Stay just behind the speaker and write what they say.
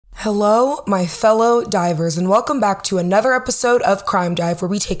Hello, my fellow divers, and welcome back to another episode of Crime Dive, where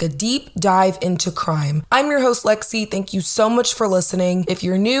we take a deep dive into crime. I'm your host, Lexi. Thank you so much for listening. If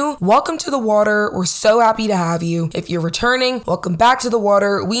you're new, welcome to the water. We're so happy to have you. If you're returning, welcome back to the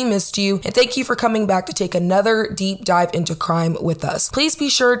water. We missed you, and thank you for coming back to take another deep dive into crime with us. Please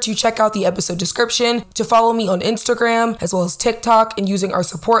be sure to check out the episode description, to follow me on Instagram, as well as TikTok, and using our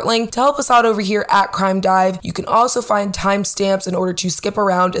support link to help us out over here at Crime Dive. You can also find timestamps in order to skip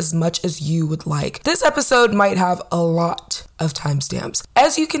around as much as you would like. This episode might have a lot of timestamps.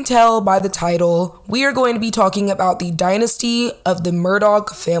 As you can tell by the title, we are going to be talking about the dynasty of the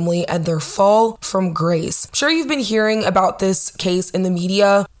Murdaugh family and their fall from grace. I'm sure you've been hearing about this case in the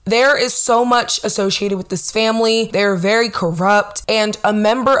media. There is so much associated with this family. They're very corrupt, and a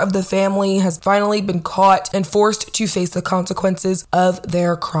member of the family has finally been caught and forced to face the consequences of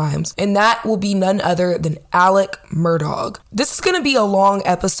their crimes. And that will be none other than Alec Murdaugh. This is going to be a long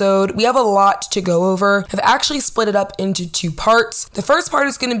episode. We have a lot to go over. I've actually split it up into two parts. The first part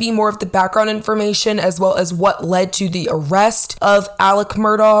is going to be more of the background information as well as what led to the arrest of Alec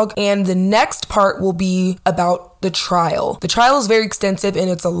Murdaugh. And the next part will be about the trial. The trial is very extensive and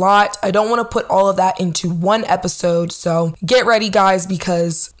it's a lot. I don't want to put all of that into one episode, so get ready, guys,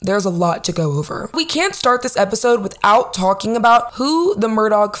 because there's a lot to go over. We can't start this episode without talking about who the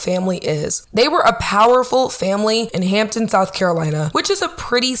Murdaugh family is. They were a powerful family in Hampton, South Carolina, which is a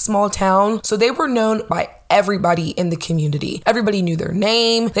pretty small town, so they were known by everybody in the community. Everybody knew their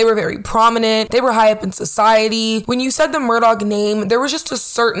name. They were very prominent. They were high up in society. When you said the Murdaugh name, there was just a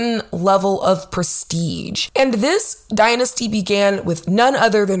certain level of prestige. And this dynasty began with none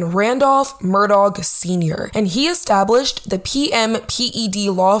other than Randolph Murdaugh Sr., and he established the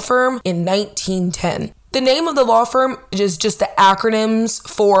PMPED law firm in 1910. The name of the law firm is just the acronyms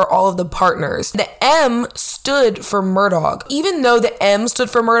for all of the partners. The M stood for Murdaugh. Even though the M stood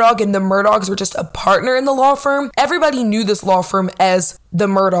for Murdaugh and the Murdaughs were just a partner in the law firm, everybody knew this law firm as the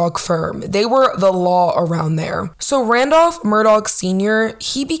Murdaugh firm. They were the law around there. So Randolph Murdaugh Sr.,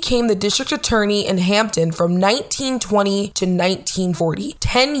 he became the district attorney in Hampton from 1920 to 1940,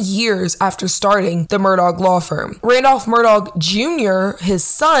 10 years after starting the Murdaugh law firm. Randolph Murdaugh Jr., his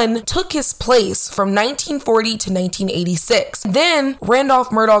son, took his place from 1940 to 1986. Then Randolph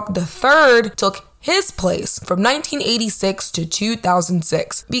Murdaugh III took his place from 1986 to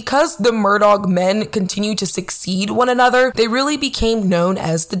 2006. Because the Murdaugh men continued to succeed one another, they really became known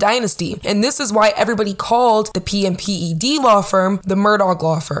as the dynasty. And this is why everybody called the PMPED law firm the Murdaugh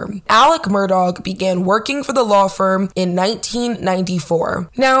law firm. Alec Murdaugh began working for the law firm in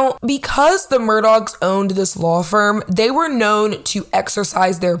 1994. Now, because the Murdaughs owned this law firm, they were known to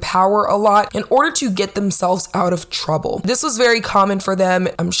exercise their power a lot in order to get themselves out of trouble. This was very common for them.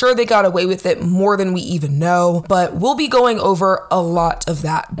 I'm sure they got away with it more than we even know, but we'll be going over a lot of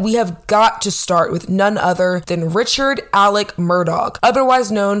that. We have got to start with none other than Richard Alec Murdaugh,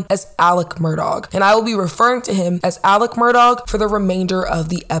 otherwise known as Alec Murdaugh, and I will be referring to him as Alec Murdaugh for the remainder of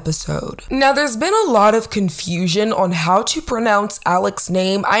the episode. Now, there's been a lot of confusion on how to pronounce Alec's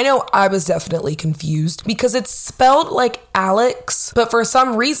name. I know I was definitely confused because it's spelled like Alex, but for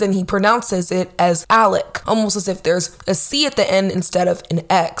some reason he pronounces it as Alec, almost as if there's a C at the end instead of an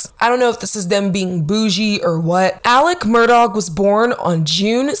X. I don't know if this is them being bougie or what. Alec Murdaugh was born on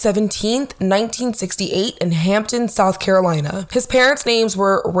June 17th, 1968 in Hampton, South Carolina. His parents' names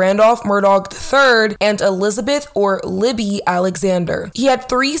were Randolph Murdaugh III and Elizabeth or Libby Alexander. He had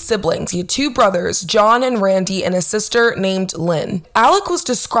 3 siblings. He had 2 brothers, John and Randy, and a sister named Lynn. Alec was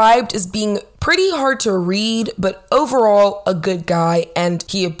described as being pretty hard to read, but overall a good guy, and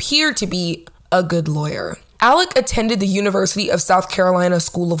he appeared to be a good lawyer. Alec attended the University of South Carolina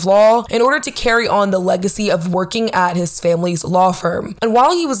School of Law in order to carry on the legacy of working at his family's law firm. And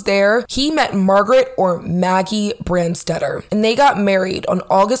while he was there, he met Margaret or Maggie Branstetter, and they got married on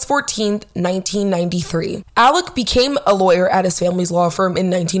August 14th, 1993. Alec became a lawyer at his family's law firm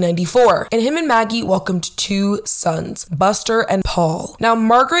in 1994, and him and Maggie welcomed 2 sons, Buster and Paul. Now,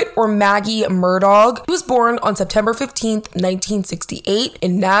 Margaret or Maggie Murdaugh was born on September 15th, 1968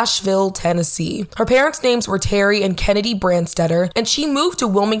 in Nashville, Tennessee. Her parents' names were Terry and Kennedy Branstetter, and she moved to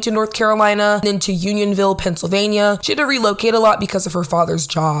Wilmington, North Carolina, then to Unionville, Pennsylvania. She had to relocate a lot because of her father's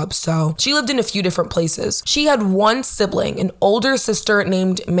job, so she lived in a few different places. She had 1 sibling, an older sister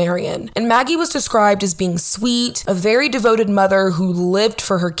named Marion, and Maggie was described as being sweet, a very devoted mother who lived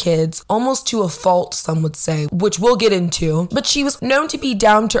for her kids, almost to a fault, some would say, which we'll get into, but she was known to be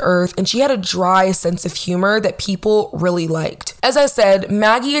down to earth, and she had a dry sense of humor that people really liked. As I said,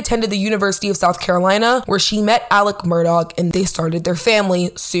 Maggie attended the University of South Carolina, where she met Alec Murdaugh, and they started their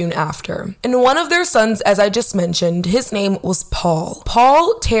family soon after. And one of their sons, as I just mentioned, his name was Paul.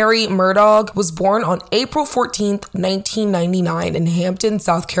 Paul Terry Murdaugh was born on April 14th, 1999 in Hampton,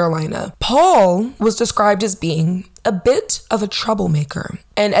 South Carolina. Paul was described as being a bit of a troublemaker.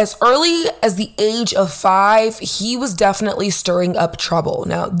 And as early as the age of 5, he was definitely stirring up trouble.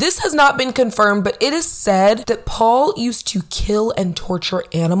 Now, this has not been confirmed, but it is said that Paul used to kill and torture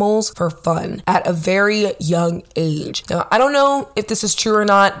animals for fun at a very young age. Now, I don't know if this is true or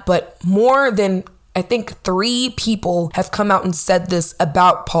not, but more than I think 3 people have come out and said this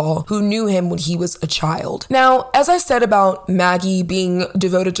about Paul who knew him when he was a child. Now, as I said about Maggie being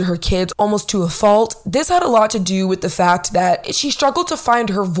devoted to her kids almost to a fault, this had a lot to do with the fact that she struggled to find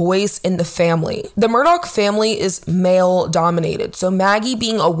her voice in the family. The Murdaugh family is male dominated, so Maggie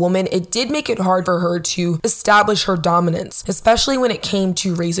being a woman, it did make it hard for her to establish her dominance, especially when it came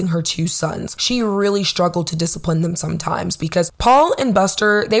to raising her 2 sons. She really struggled to discipline them sometimes because Paul and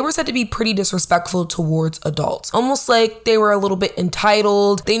Buster, they were said to be pretty disrespectful towards adults, almost like they were a little bit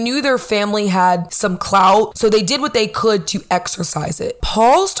entitled. They knew their family had some clout, so they did what they could to exercise it.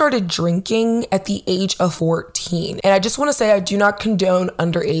 Paul started drinking at the age of 14, and I just want to say I do not condone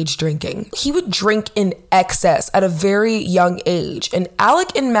underage drinking. He would drink in excess at a very young age, and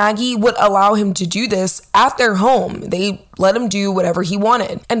Alec and Maggie would allow him to do this at their home. They let him do whatever he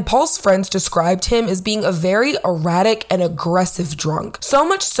wanted. And Paul's friends described him as being a very erratic and aggressive drunk. So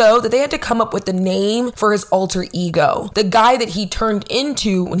much so that they had to come up with a name for his alter ego, the guy that he turned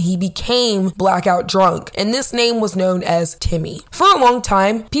into when he became blackout drunk. And this name was known as Timmy. For a long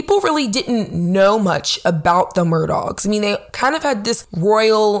time, people really didn't know much about the Murdaughs. I mean, they kind of had this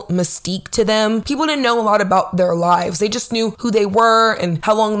royal mystique to them. People didn't know a lot about their lives. They just knew who they were and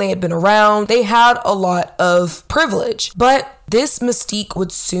how long they had been around. They had a lot of privilege. But this mystique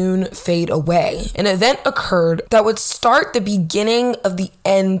would soon fade away. An event occurred that would start the beginning of the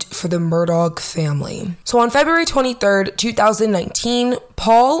end for the Murdaugh family. So on February 23rd, 2019,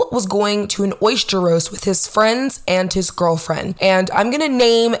 Paul was going to an oyster roast with his friends and his girlfriend. And I'm going to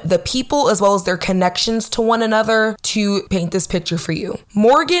name the people as well as their connections to one another to paint this picture for you.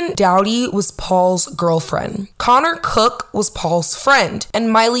 Morgan Dowdy was Paul's girlfriend. Connor Cook was Paul's friend.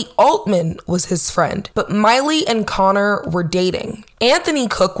 And Miley Altman was his friend. But Miley and Connor were dating. Anthony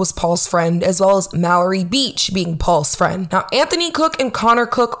Cook was Paul's friend, as well as Mallory Beach being Paul's friend. Now, Anthony Cook and Connor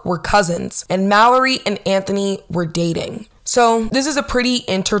Cook were cousins, and Mallory and Anthony were dating. So this is a pretty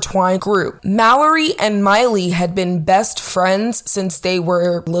intertwined group. Mallory and Miley had been best friends since they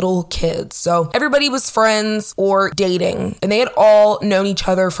were little kids. So everybody was friends or dating, and they had all known each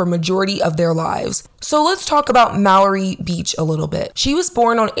other for majority of their lives. So let's talk about Mallory Beach a little bit. She was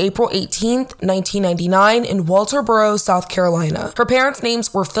born on April 18th, 1999 in Walterboro, South Carolina. Her parents'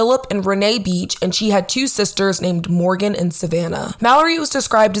 names were Philip and Renee Beach, and she had 2 sisters named Morgan and Savannah. Mallory was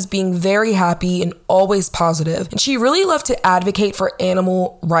described as being very happy and always positive, and she really loved to advocate for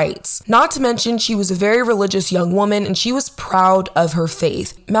animal rights. Not to mention, she was a very religious young woman, and she was proud of her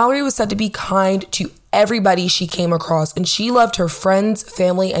faith. Mallory was said to be kind to everybody she came across, and she loved her friends,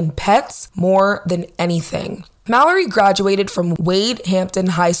 family, and pets more than anything. Mallory graduated from Wade Hampton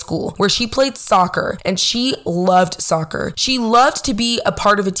High School, where she played soccer, and she loved soccer. She loved to be a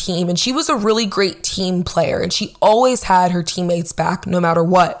part of a team, and she was a really great team player, and she always had her teammates back no matter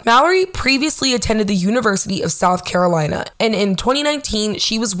what. Mallory previously attended the University of South Carolina, and in 2019,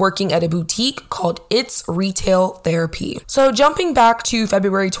 she was working at a boutique called It's Retail Therapy. So jumping back to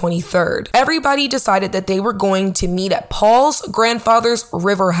February 23rd, everybody decided that they were going to meet at Paul's grandfather's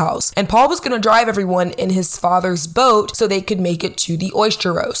river house, and Paul was going to drive everyone in his father's boat so they could make it to the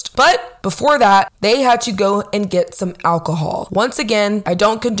oyster roast. But before that, they had to go and get some alcohol. Once again, I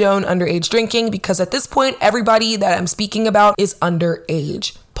don't condone underage drinking because at this point, everybody that I'm speaking about is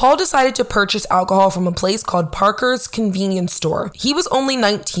underage. Paul decided to purchase alcohol from a place called Parker's Convenience Store. He was only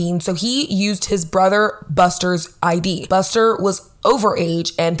 19, so he used his brother Buster's ID. Buster was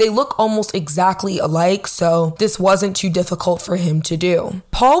overage and they look almost exactly alike, so this wasn't too difficult for him to do.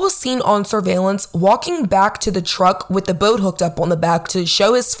 Paul was seen on surveillance walking back to the truck with the boat hooked up on the back to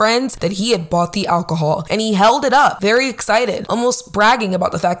show his friends that he had bought the alcohol, and he held it up, very excited, almost bragging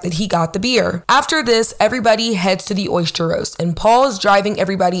about the fact that he got the beer. After this, everybody heads to the oyster roast, and Paul is driving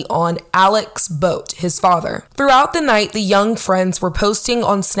everybody on Alec's boat, his father. Throughout the night, the young friends were posting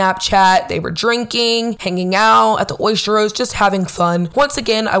on Snapchat. They were drinking, hanging out at the oyster roast, just having fun. Once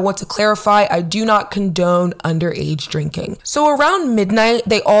again, I want to clarify, I do not condone underage drinking. So around midnight,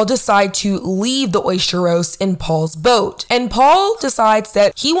 they all decide to leave the oyster roast in Paul's boat. And Paul decides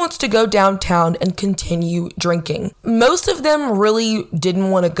that he wants to go downtown and continue drinking. Most of them really didn't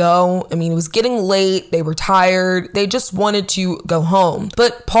want to go. I mean, it was getting late. They were tired. They just wanted to go home.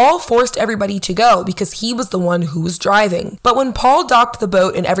 But Paul forced everybody to go because he was the one who was driving. But when Paul docked the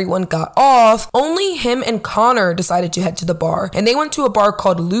boat and everyone got off, only him and Connor decided to head to the bar. And they went to a bar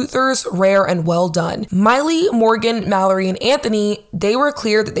called Luther's Rare and Well Done. Miley, Morgan, Mallory, and Anthony, they were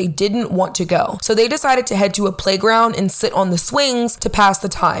clear that they didn't want to go. So they decided to head to a playground and sit on the swings to pass the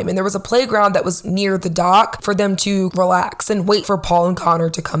time. And there was a playground that was near the dock for them to relax and wait for Paul and Connor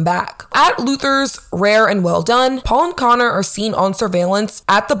to come back. At Luther's Rare and Well Done, Paul and Connor are seen on surveillance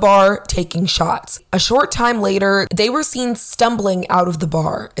at the bar taking shots. A short time later, they were seen stumbling out of the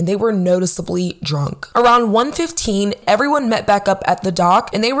bar and they were noticeably drunk. Around 1:15, everyone met back up at the dock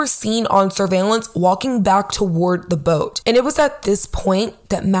and they were seen on surveillance walking back toward the boat. And it was at this point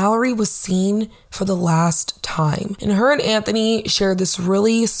that Mallory was seen for the last time. And her and Anthony shared this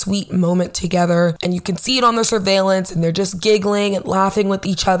really sweet moment together, and you can see it on the surveillance, and they're just giggling and laughing with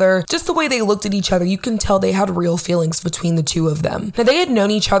each other. Just the way they looked at each other, you can tell they had real feelings between the two of them. Now, they had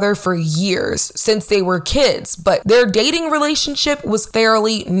known each other for years, since they were kids, but their dating relationship was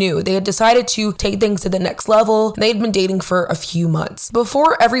fairly new. They had decided to take things to the next level, and they had been dating for a few months.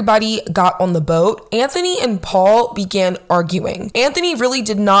 Before everybody got on the boat, Anthony and Paul began arguing. Anthony really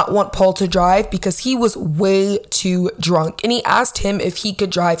did not want Paul to drive because he was way too drunk, and he asked him if he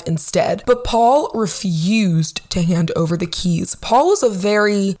could drive instead. But Paul refused to hand over the keys. Paul was a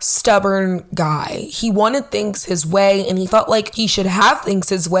very stubborn guy. He wanted things his way, and he felt like he should have things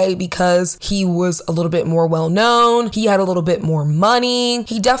his way because he was a little bit more well-known. He had a little bit more money.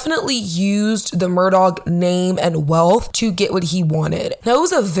 He definitely used the Murdaugh name and wealth to get what he wanted. Now, it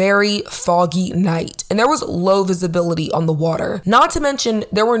was a very foggy night, and there was low visibility on the water. Not to mention,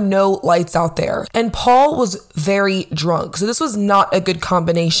 there were no lights out there. And Paul was very drunk, so this was not a good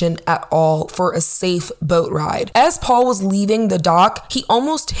combination at all for a safe boat ride. As Paul was leaving the dock, he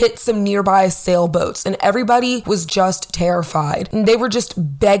almost hit some nearby sailboats, and everybody was just terrified. And they were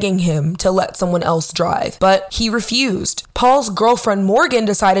just begging him to let someone else drive, but he refused. Paul's girlfriend Morgan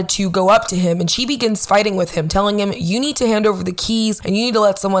decided to go up to him, and she begins fighting with him, telling him, "You need to hand over the keys, and you need to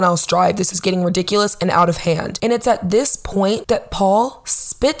let someone else drive. This is getting ridiculous and out of hand." And it's at this point that Paul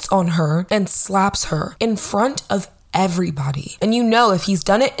spits on her and slaps her in front of everybody. And you know, if he's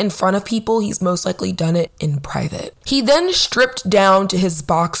done it in front of people, he's most likely done it in private. He then stripped down to his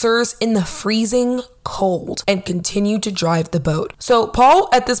boxers in the freezing cold and continued to drive the boat. So Paul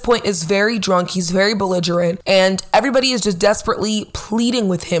at this point is very drunk, he's very belligerent, and everybody is just desperately pleading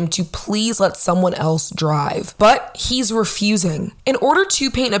with him to please let someone else drive. But he's refusing. In order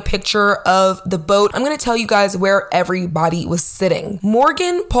to paint a picture of the boat, I'm going to tell you guys where everybody was sitting.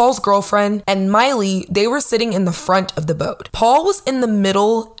 Morgan, Paul's girlfriend, and Miley, they were sitting in the front of the boat. Paul was in the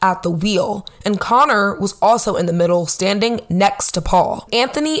middle at the wheel, and Connor was also in the middle, standing next to Paul.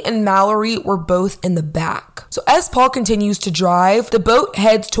 Anthony and Mallory were both in the back. So as Paul continues to drive, the boat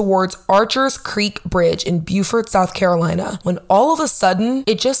heads towards Archer's Creek Bridge in Beaufort, South Carolina, when all of a sudden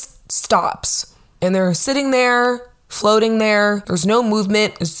it just stops. And they're sitting there, floating there. There's no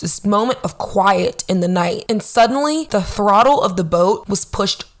movement. It's this moment of quiet in the night. And suddenly the throttle of the boat was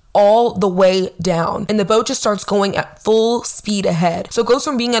pushed all the way down, and the boat just starts going at full speed ahead. So it goes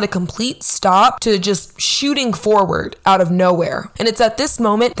from being at a complete stop to just shooting forward out of nowhere. And it's at this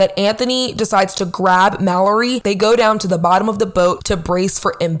moment that Anthony decides to grab Mallory. They go down to the bottom of the boat to brace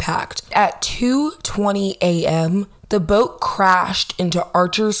for impact. At 2:20 a.m., the boat crashed into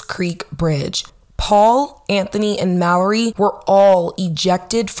Archer's Creek Bridge. Paul, Anthony, and Mallory were all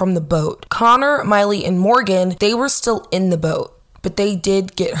ejected from the boat. Connor, Miley, and Morgan, they were still in the boat, but they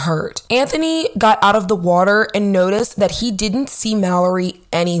did get hurt. Anthony got out of the water and noticed that he didn't see Mallory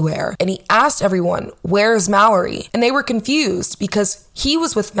anywhere. And he asked everyone, "Where's Mallory?" And they were confused because he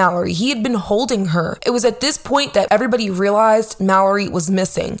was with Mallory. He had been holding her. It was at this point that everybody realized Mallory was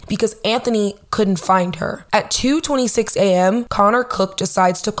missing because Anthony couldn't find her. At 2:26 a.m., Connor Cook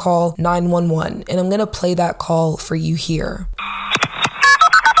decides to call 911. And I'm going to play that call for you here.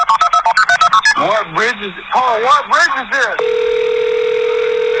 What bridge is it? Paul, what bridge is this?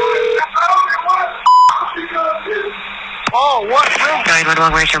 Paul, what bridge?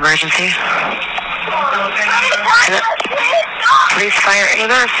 911, where's your emergency? Police, fire,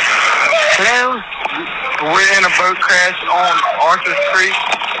 ambulance. Hello? We're in a boat crash on Archer Street.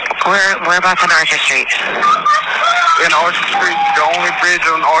 Whereabouts on Archer Street? In Archer Street, the only bridge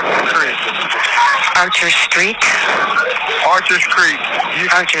on Archer Street. Archer Street? Archer's Creek.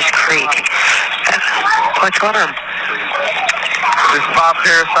 Archer's Creek. What's going on? It's by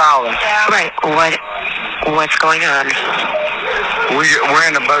Paris Island. Right. What's going on? We're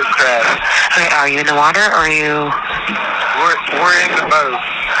in a boat crash. Okay, are you in the water or are you... We're in the boat.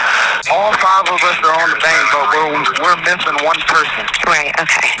 All 5 of us are on the bank, but we're missing one person. Right,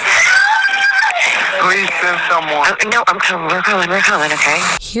 okay. Please send someone. No, I'm coming. We're coming, okay?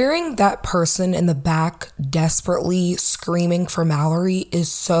 Hearing that person in the back desperately screaming for Mallory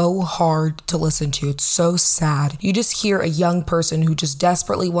is so hard to listen to. It's so sad. You just hear a young person who just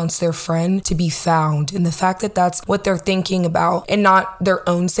desperately wants their friend to be found. And the fact that that's what they're thinking about and not their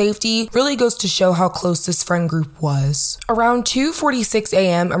own safety really goes to show how close this friend group was. Around 2:46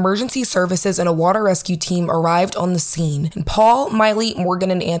 a.m., emergency services and a water rescue team arrived on the scene. And Paul, Miley, Morgan,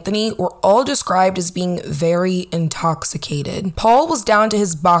 and Anthony were all described as being very intoxicated. Paul was down to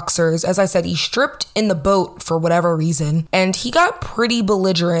his boxers. As I said, he stripped in the boat for whatever reason, and he got pretty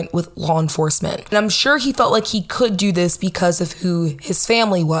belligerent with law enforcement. And I'm sure he felt like he could do this because of who his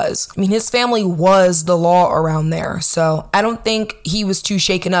family was. I mean, his family was the law around there, so I don't think he was too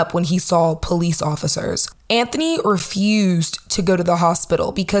shaken up when he saw police officers. Anthony refused to go to the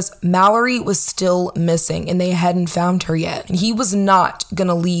hospital because Mallory was still missing and they hadn't found her yet. And he was not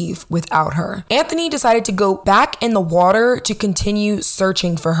gonna leave without her. Anthony decided to go back in the water to continue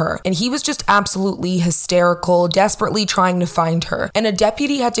searching for her. And he was just absolutely hysterical, desperately trying to find her. And a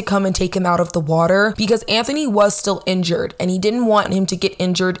deputy had to come and take him out of the water because Anthony was still injured and he didn't want him to get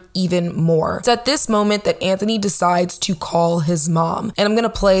injured even more. It's at this moment that Anthony decides to call his mom. And I'm gonna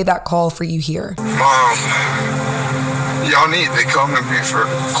play that call for you here. Mom, y'all need to come to me for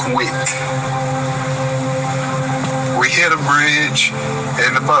quick. We hit a bridge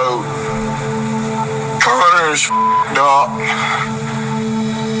in the boat. Connor's up.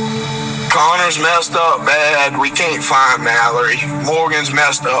 Connor's messed up bad. We can't find Mallory. Morgan's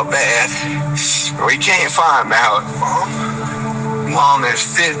messed up bad. We can't find Mallory. Mom, there's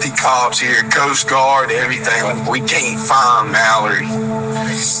 50 cops here, Coast Guard, everything. We can't find Mallory.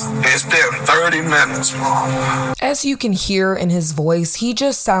 It's been 30 minutes, Mom. As you can hear in his voice, he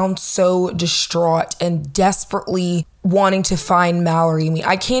just sounds so distraught and desperately wanting to find Mallory. I mean,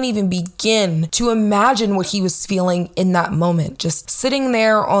 I can't even begin to imagine what he was feeling in that moment. Just sitting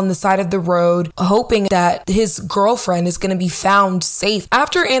there on the side of the road, hoping that his girlfriend is going to be found safe.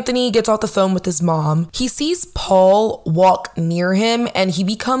 After Anthony gets off the phone with his mom, he sees Paul walk near him and he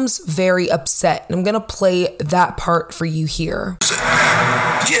becomes very upset. And I'm going to play that part for you here.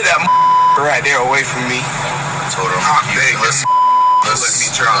 Get that right there away from me. I told him, let me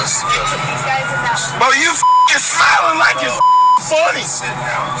trust. Bro, you f***ing smiling like you're funny.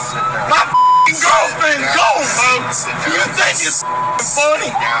 My f***ing girlfriend gone, bro. You think it's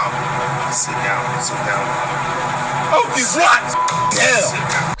funny? Sit down. Oh, you what?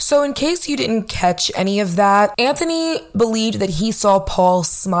 Yeah. So in case you didn't catch any of that, Anthony believed that he saw Paul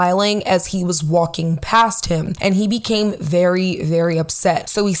smiling as he was walking past him, and he became very, very upset.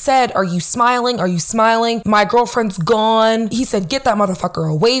 So he said, "Are you smiling? Are you smiling? My girlfriend's gone." He said, "Get that motherfucker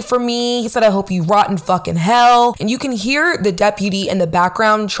away from me." He said, "I hope you rot in fucking hell." And you can hear the deputy in the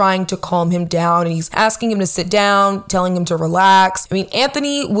background trying to calm him down, and he's asking him to sit down, telling him to relax. I mean,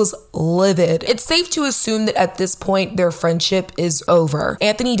 Anthony was livid. It's safe to assume that at this point, their friendship is over.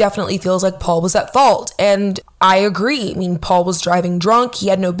 Anthony definitely feels like Paul was at fault, and I agree. I mean, Paul was driving drunk. He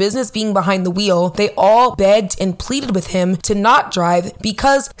had no business being behind the wheel. They all begged and pleaded with him to not drive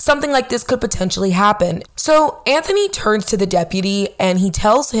because something like this could potentially happen. So Anthony turns to the deputy and he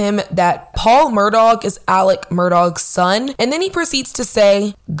tells him that Paul Murdaugh is Alec Murdaugh's son, and then he proceeds to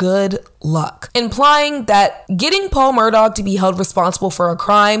say, "Good luck," implying that getting Paul Murdaugh to be held responsible for a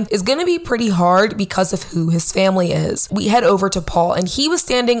crime is going to be pretty hard because of who his family is. We head over to Paul and he was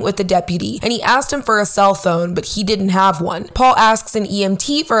standing with the deputy and he asked him for a cell phone, but he didn't have one. Paul asks an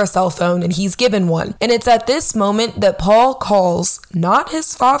EMT for a cell phone and he's given one. And it's at this moment that Paul calls not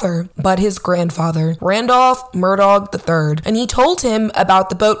his father, but his grandfather, Randolph Murdaugh III. And he told him about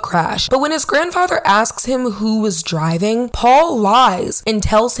the boat crash. But when his grandfather asks him who was driving, Paul lies and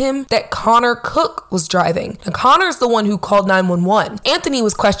tells him that Connor Cook was driving. Now, Connor's the one who called 911. Anthony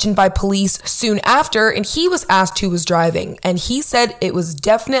was questioned by police soon after and he was asked who was driving. And he said it was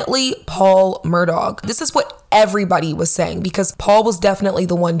definitely Paul Murdaugh. This is what everybody was saying, because Paul was definitely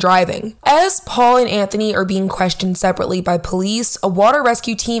the one driving. As Paul and Anthony are being questioned separately by police, a water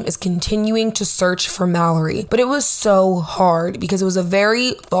rescue team is continuing to search for Mallory. But it was so hard because it was a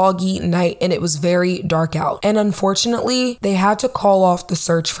very foggy night and it was very dark out. And unfortunately, they had to call off the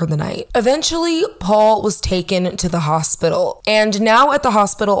search for the night. Eventually, Paul was taken to the hospital. And now at the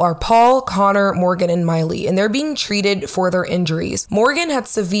hospital are Paul, Connor, Morgan, and Miley, and they're being treated for their injuries. Morgan had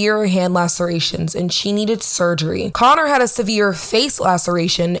severe hand lacerations and she needed surgery. Connor had a severe face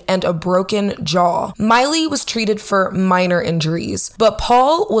laceration and a broken jaw. Miley was treated for minor injuries, but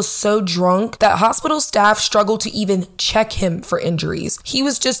Paul was so drunk that hospital staff struggled to even check him for injuries. He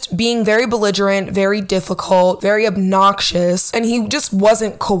was just being very belligerent, very difficult, very obnoxious, and he just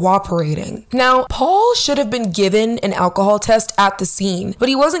wasn't cooperating. Now, Paul should have been given an alcohol test at the scene, but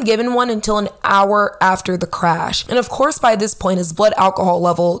he wasn't given one until an hour after the crash. And of course, by this point, his blood alcohol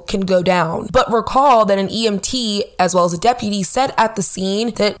level can go down. But recall that an EMT, as well as a deputy, said at the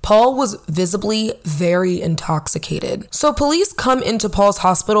scene that Paul was visibly very intoxicated. So police come into Paul's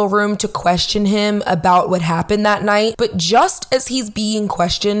hospital room to question him about what happened that night, but just as he's being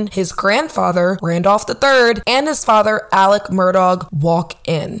questioned, his grandfather, Randolph III, and his father, Alec Murdaugh, walk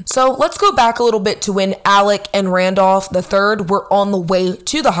in. So let's go back a little bit to when Alec and Randolph III were on the way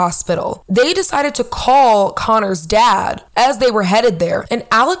to the hospital. They decided to call Connor's dad as they were headed there, and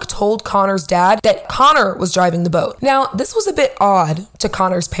Alec told Connor's dad that Connor was driving the boat. Now, this was a bit odd to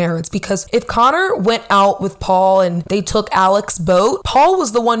Connor's parents because if Connor went out with Paul and they took Alec's boat, Paul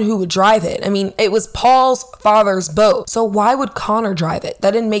was the one who would drive it. I mean, it was Paul's father's boat, so why would Connor drive it?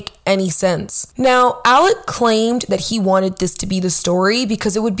 That didn't make any sense. Now, Alec claimed that he wanted this to be the story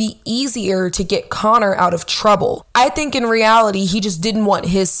because it would be easier to get Connor out of trouble. I think in reality, he just didn't want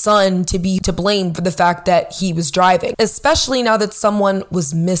his son to be to blame for the fact that he was driving, especially now that someone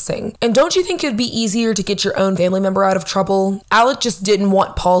was missing. And don't you think it'd be easier to get your own family member out of trouble? Alec just didn't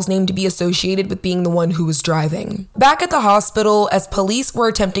want Paul's name to be associated with being the one who was driving. Back at the hospital, as police were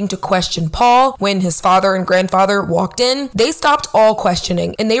attempting to question Paul when his father and grandfather walked in, they stopped all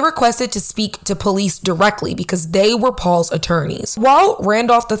questioning and they requested to speak to police directly because they were Paul's attorneys. While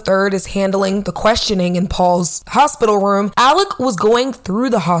Randolph III is handling the questioning in Paul's hospital room, Alec was going through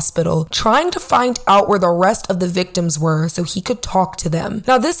the hospital trying to find out where the rest of the victims were so he could talk to them.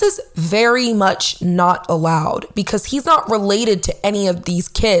 Now, this is very much not allowed because he's not related to any of these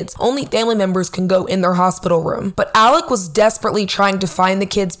kids. Only family members can go in their hospital room. But Alec was desperately trying to find the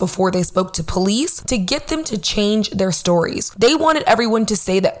kids before they spoke to police to get them to change their stories. They wanted everyone to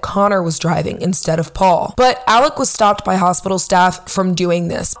say that Connor was driving instead of Paul. But Alec was stopped by hospital staff from doing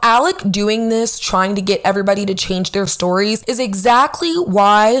this. Alec doing this, trying to get everybody to change their stories, is exactly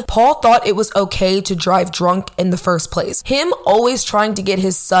why Paul thought it was okay to drive drunk in the first place. Him always trying to get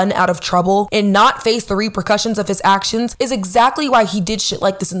his son out of trouble and not face the repercussions of his actions is exactly why he did shit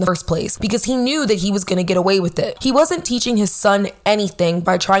like this in the first place, because he knew that he was going to get away with it. He wasn't teaching his son anything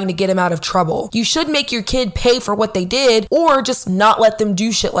by trying to get him out of trouble. You should make your kid pay for what they did or just not let them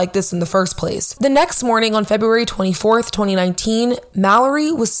do shit like this in the first place. The next morning on February 24th, 2019,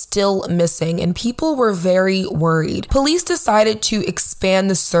 Mallory was still missing and people were very worried. Police decided to expand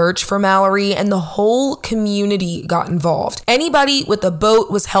the search for Mallory and the whole community got involved. Anybody with a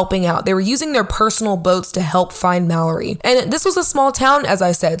boat was helping out. They were using their personal boats to help find Mallory. And this was a small town, as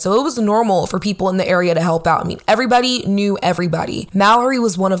I said, so it was normal for people in the area to help out. I mean, everybody knew everybody. Mallory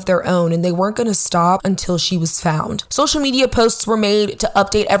was one of their own and they weren't going to stop until she was found. Social media posts were made to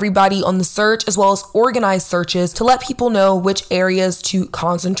update everybody on the search as well as organize searches to let people know which areas to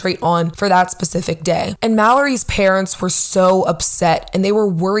concentrate on for that specific day. And Mallory's parents were so upset and they were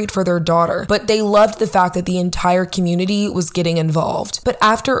worried for their daughter, but they loved the fact that the entire community was getting involved. But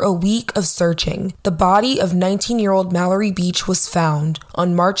after a week of searching, the body of 19-year-old Mallory Beach was found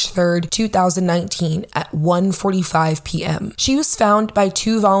on March 3rd, 2019 at 1:45 p.m. She was found by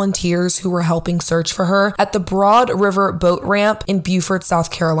two volunteers who were helping search for her at the Broad River boat ramp in Beaufort,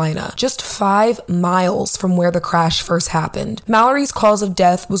 South Carolina, just 5 miles from where the crash first happened. Mallory's cause of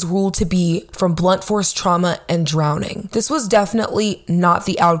death was ruled to be from blunt force trauma and drowning. This was definitely not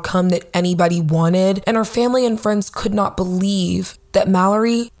the outcome that anybody wanted, and her family and friends could not believe that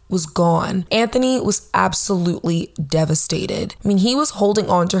Mallory was gone. Anthony was absolutely devastated. I mean, he was holding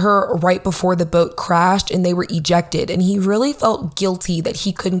on to her right before the boat crashed and they were ejected, and he really felt guilty that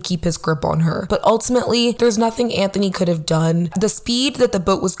he couldn't keep his grip on her. But ultimately, there's nothing Anthony could have done. The speed that the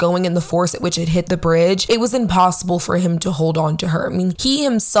boat was going and the force at which it hit the bridge, it was impossible for him to hold on to her. I mean, he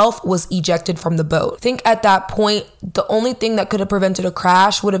himself was ejected from the boat. I think at that point, the only thing that could have prevented a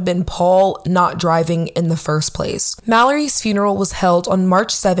crash would have been Paul not driving in the first place. Mallory's funeral was held on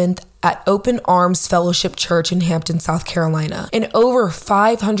March 7th at Open Arms Fellowship Church in Hampton, South Carolina, and over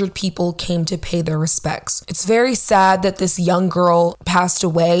 500 people came to pay their respects. It's very sad that this young girl passed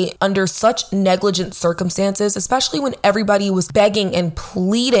away under such negligent circumstances, especially when everybody was begging and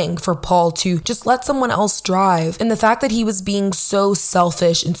pleading for Paul to just let someone else drive. And the fact that he was being so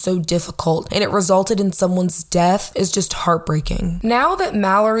selfish and so difficult, and it resulted in someone's death, is just heartbreaking. Now that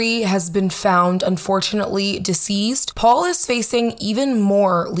Mallory has been found, unfortunately, deceased, Paul is facing even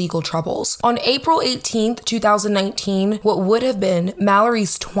more legal troubles. On April 18th, 2019, what would have been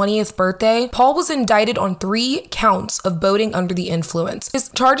Mallory's 20th birthday, Paul was indicted on 3 counts of boating under the influence. His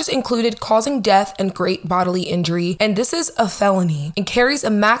charges included causing death and great bodily injury, and this is a felony and carries a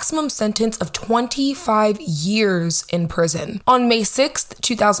maximum sentence of 25 years in prison. On May 6th,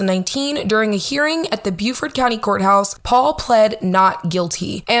 2019, during a hearing at the Beaufort County Courthouse, Paul pled not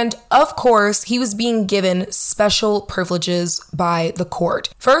guilty, and of course, he was being given special privileges by the court.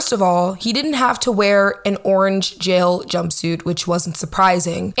 First of all, he didn't have to wear an orange jail jumpsuit, which wasn't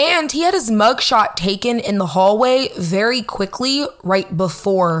surprising, and he had his mugshot taken in the hallway very quickly right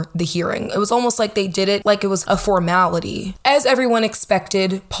before the hearing. It was almost like they did it like it was a formality. As everyone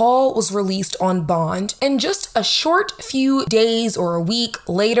expected, Paul was released on bond, and just a short few days or a week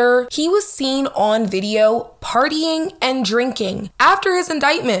later, he was seen on video partying and drinking after his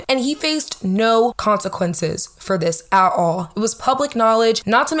indictment, and he faced no consequences for this at all. It was public knowledge,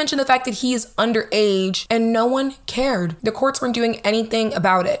 not to mention the fact that he is underage, and no one cared. The courts weren't doing anything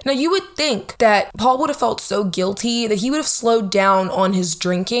about it. Now, you would think that Paul would have felt so guilty that he would have slowed down on his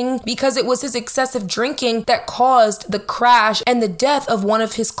drinking, because it was his excessive drinking that caused the crash and the death of one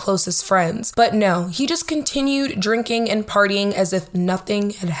of his closest friends. But no, he just continued drinking and partying as if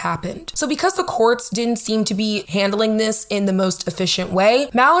nothing had happened. So because the courts didn't seem to be handling this in the most efficient way,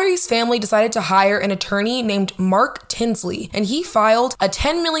 Mallory's family decided to hire an attorney named Mark Tinsley, and he filed a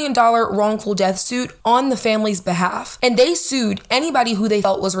 $10 million wrongful death suit on the family's behalf. And they sued anybody who they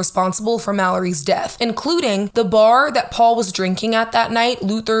felt was responsible for Mallory's death, including the bar that Paul was drinking at that night,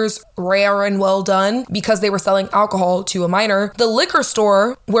 Luther's Rare and Well Done, because they were selling alcohol to a minor, the liquor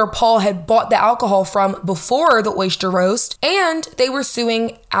store where Paul had bought the alcohol from before the oyster roast, and they were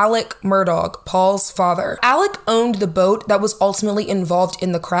suing Alec Murdaugh, Paul's father. Alec owned the boat that was ultimately involved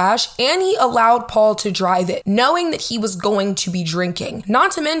in the crash, and he allowed Paul to drive it, knowing that he was going to be drinking.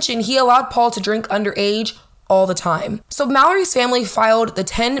 Not to mention, he allowed Paul to drink underage all the time. So Mallory's family filed the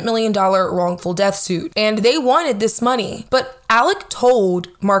 $10 million wrongful death suit, and they wanted this money. But Alec told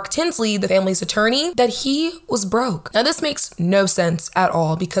Mark Tinsley, the family's attorney, that he was broke. Now, this makes no sense at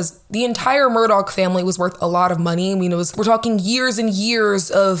all, because the entire Murdaugh family was worth a lot of money. I mean, we're talking years and years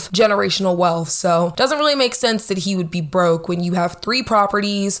of generational wealth, so it doesn't really make sense that he would be broke when you have 3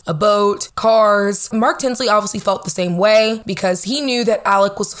 properties, a boat, cars. Mark Tinsley obviously felt the same way, because he knew that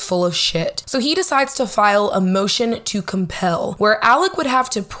Alec was full of shit. So he decides to file a motion to compel, where Alec would have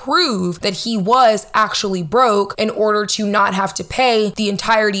to prove that he was actually broke in order to not have to pay the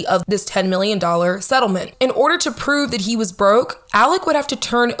entirety of this $10 million settlement. In order to prove that he was broke, Alec would have to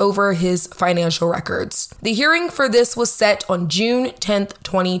turn over his financial records. The hearing for this was set on June 10th,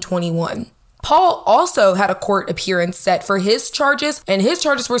 2021. Paul also had a court appearance set for his charges, and his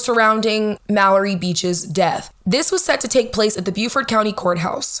charges were surrounding Mallory Beach's death. This was set to take place at the Beaufort County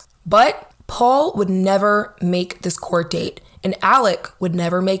Courthouse, but Paul would never make this court date, and Alec would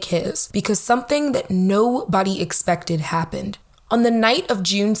never make his, because something that nobody expected happened. On the night of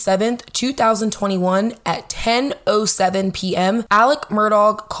June 7th, 2021, at 10:07 p.m., Alec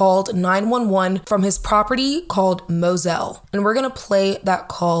Murdaugh called 911 from his property called Moselle, and we're going to play that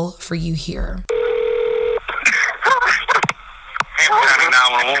call for you here. Hampton County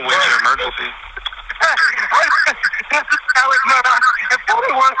 911, where's your emergency? This is Alec Murdaugh at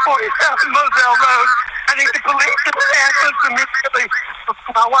 4147 Moselle Road. I need the police to answer immediately.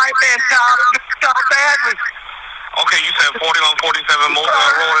 My wife and child are shot badly. Okay, you said 4147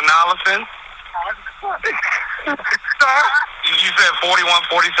 Moselle Road in Allison? Sir? You said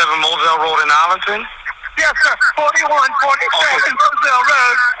 4147 Moselle Road in Allison? Yes, sir. 4147 Moselle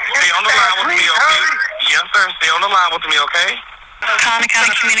Road. Stay on the line with me, okay? Yes, sir. Stay on the line with me, okay? County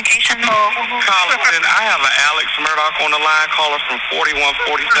Communications. Collison, I have an Alex Murdaugh on the line, caller from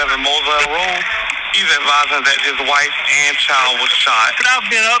 4147 Moselle Road. He's advising that his wife and child was shot. I've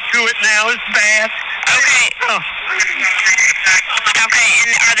been up to it now. It's bad. Okay. Okay, and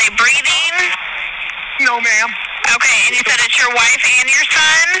are they breathing? No, ma'am. Okay, and you said it's your wife and your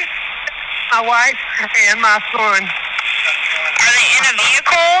son? My wife and my son. Are they in a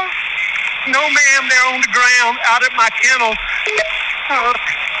vehicle? No, ma'am. They're on the ground out at my kennel.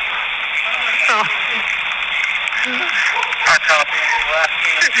 I copy.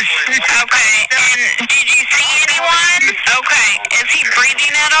 Okay, and did you see anyone? Okay, is he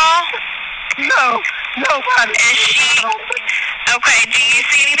breathing at all? No, nobody. Is she? Okay, do you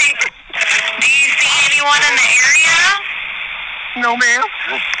see anything? Do you see anyone in the area? No, ma'am.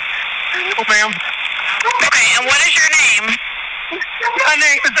 No, ma'am. Okay, and what is your name? My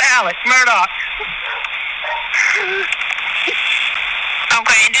name is Alec Murdaugh.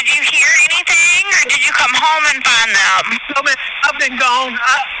 Okay, did you hear anything, or did you come home and find them? No, ma'am. I've been gone.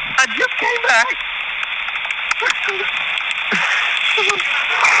 I just came back.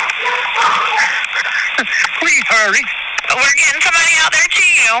 Please hurry. We're getting somebody out there to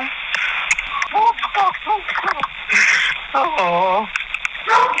you. Oh.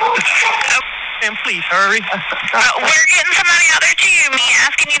 And please hurry. We're getting somebody out there to you. Me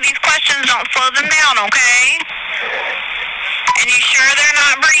asking you these questions don't slow them down, okay? And you sure they're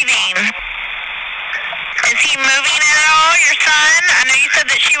not breathing? Is he moving at all, your son? I know you said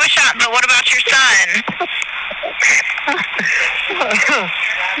that she was shot, but what about your son?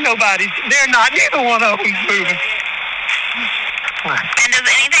 Nobody. They're not. Neither one of them's moving. And does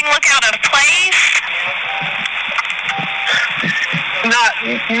anything look out of place?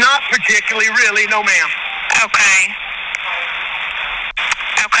 Not particularly, really. No, ma'am. Okay.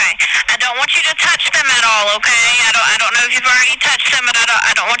 Okay. I don't want you to touch them at all, okay? I don't know if you've already touched them, but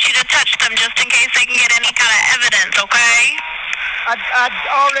I don't want you to touch them just in case they can get any kind of evidence, okay? I'd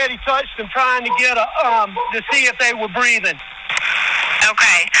already touched them trying to get to see if they were breathing.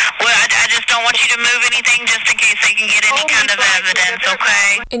 Okay. Well, I just don't want you to move anything just in case they can get any kind of evidence,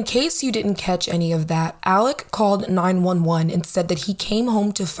 okay? In case you didn't catch any of that, Alec called 911 and said that he came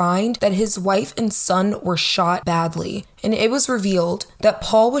home to find that his wife and son were shot badly. And it was revealed that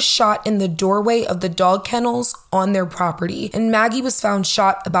Paul was shot in the doorway of the dog kennels on their property, and Maggie was found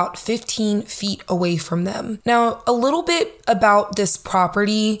shot about 15 feet away from them. Now, a little bit about this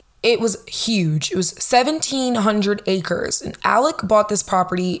property. It was huge. It was 1,700 acres, and Alec bought this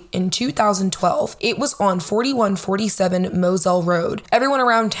property in 2012. It was on 4147 Moselle Road. Everyone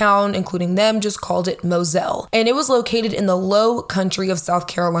around town, including them, just called it Moselle, and it was located in the low country of South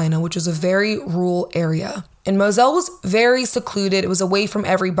Carolina, which is a very rural area. And Moselle was very secluded. It was away from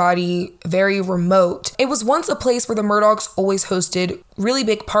everybody, very remote. It was once a place where the Murdaughs always hosted really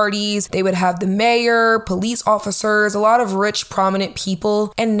big parties. They would have the mayor, police officers, a lot of rich, prominent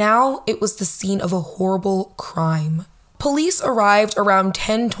people. And now it was the scene of a horrible crime. Police arrived around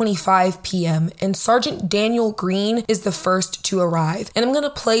 10:25 p.m. and Sergeant Daniel Green is the first to arrive. And I'm going to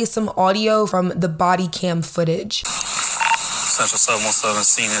play some audio from the body cam footage. Central 717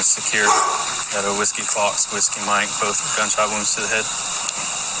 scene is secured at a Whiskey Fox, Whiskey Mike, both gunshot wounds to the head.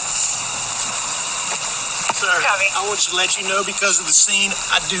 Sir, I want to let you know because of the scene,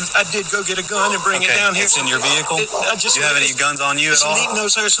 I did go get a gun and bring it down here. It's in your vehicle? Do you have any guns on you at all?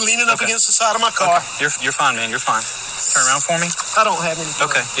 No, sir. It's leaning up against the side of my car. Okay. You're fine, man. You're fine. Turn around for me. I don't have any guns.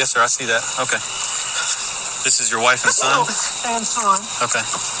 Okay. Yes, sir. I see that. Okay. This is your wife and son? And son. Okay.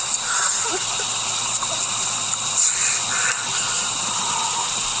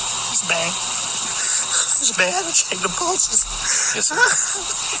 It's bad. It's bad. Check the pulses. Yes, sir.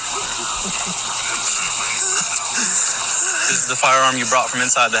 This is the firearm you brought from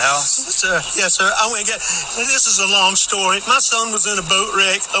inside the house? Yes, sir. Yes, sir. I went and got. This is a long story. My son was in a boat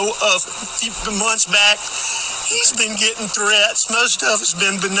wreck a few months back. He's been getting threats. Most of it's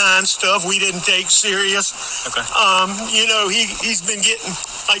been benign stuff we didn't take serious. Okay. He's been getting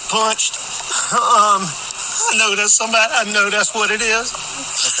punched. I know that's somebody. I know that's what it is.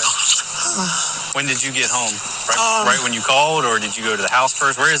 Okay. When did you get home? Right when you called, or did you go to the house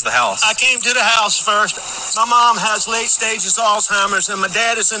first? Where is the house? I came to the house first. My mom has late stages Alzheimer's, and my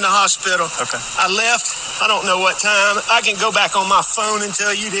dad is in the hospital. Okay. I left. I don't know what time. I can go back on my phone and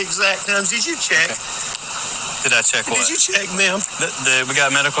tell you the exact times. Did you check? Okay. Did I check what? Did you check them? We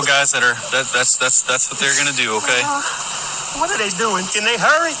got medical guys that are. That's what they're gonna do. Okay. What are they doing? Can they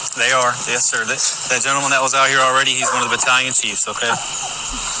hurry? They are. Yes, sir. That gentleman that was out here already. He's one of the battalion chiefs. Okay.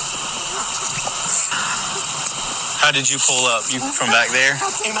 How did you pull up? You from back there?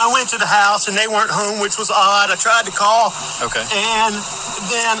 I went to the house and they weren't home, which was odd. I tried to call. Okay. And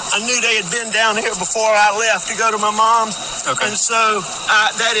then I knew they had been down here before I left to go to my mom's. Okay. And so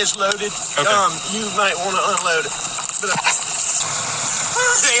that is loaded. Okay. You might want to unload it. But,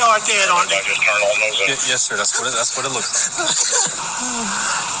 they are dead, aren't they? Just turn all those in. Yes, sir. That's what it looks like.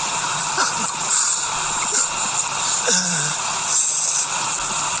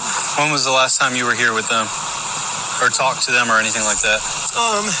 When was the last time you were here with them? Or talk to them or anything like that?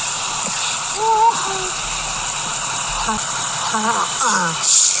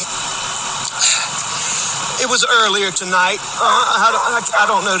 was earlier tonight. I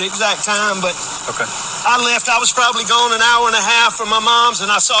don't know the exact time, but Okay. I left. I was probably gone an hour and a half from my mom's,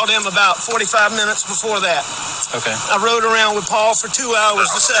 and I saw them about 45 minutes before that. Okay. I rode around with Paul for 2 hours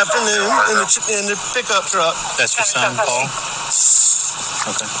this afternoon in the pickup truck. That's your son, Paul?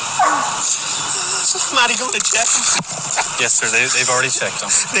 Okay. Somebody going to check him? Yes, sir. They've already checked them.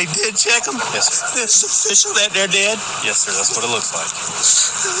 They did check him? Yes, sir. It's official that they're dead? Yes, sir. That's what it looks like.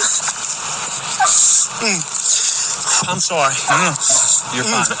 I'm sorry. No. You're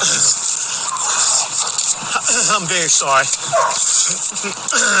fine. I'm very sorry.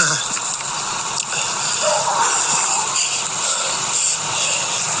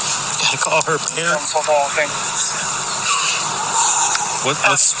 Gotta call her parents.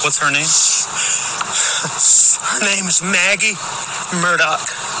 What's her name? Her name is Maggie Murdaugh.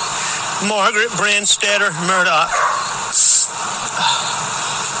 Margaret Brandstetter Murdaugh.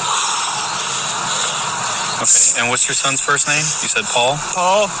 Okay. And what's your son's first name? You said Paul?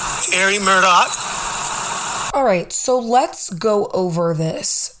 Paul Terry Murdaugh. All right, so let's go over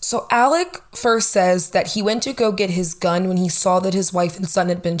this. So Alec first says that he went to go get his gun when he saw that his wife and son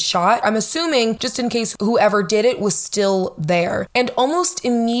had been shot. I'm assuming just in case whoever did it was still there. And almost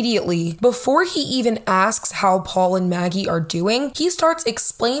immediately, before he even asks how Paul and Maggie are doing, he starts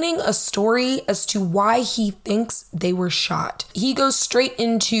explaining a story as to why he thinks they were shot. He goes straight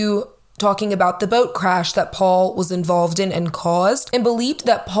into talking about the boat crash that Paul was involved in and caused, and believed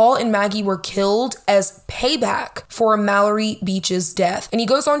that Paul and Maggie were killed as payback for Mallory Beach's death. And he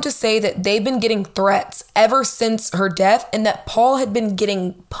goes on to say that they've been getting threats ever since her death and that Paul had been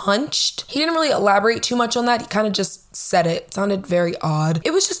getting punched. He didn't really elaborate too much on that. He kind of just said it. It sounded very odd.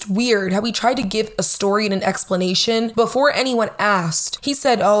 It was just weird how he tried to give a story and an explanation before anyone asked. He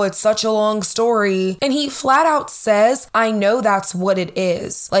said, "Oh, it's such a long story." And he flat out says, "I know that's what it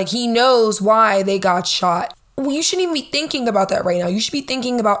is." Like, he knows why they got shot. Well, you shouldn't even be thinking about that right now. You should be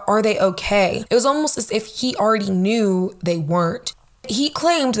thinking about, are they okay? It was almost as if he already knew they weren't. He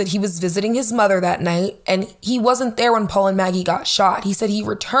claimed that he was visiting his mother that night and he wasn't there when Paul and Maggie got shot. He said he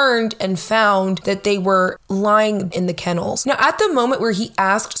returned and found that they were lying in the kennels. Now, at the moment where he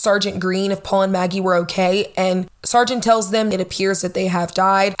asked Sergeant Green if Paul and Maggie were okay, and Sergeant tells them it appears that they have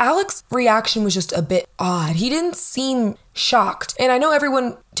died, Alec's reaction was just a bit odd. He didn't seem shocked. And I know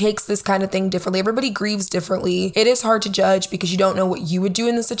everyone takes this kind of thing differently. Everybody grieves differently. It is hard to judge because you don't know what you would do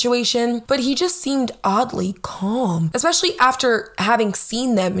in the situation, but he just seemed oddly calm, especially after having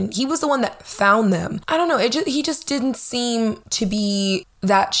seen them, and he was the one that found them. I don't know, he just didn't seem to be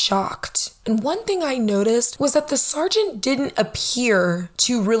that shocked. And one thing I noticed was that the sergeant didn't appear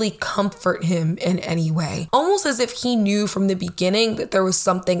to really comfort him in any way. Almost as if he knew from the beginning that there was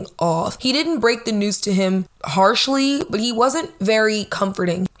something off. He didn't break the news to him harshly, but he wasn't very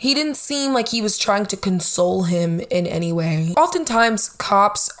comforting. He didn't seem like he was trying to console him in any way. Oftentimes,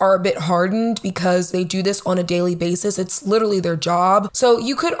 cops are a bit hardened because they do this on a daily basis. It's literally their job. So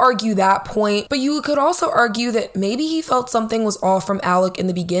you could argue that point, but you could also argue that maybe he felt something was off from Alec in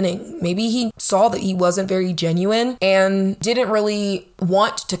the beginning. Maybe he saw that he wasn't very genuine and didn't really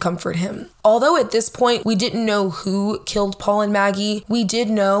want to comfort him. Although at this point, we didn't know who killed Paul and Maggie, we did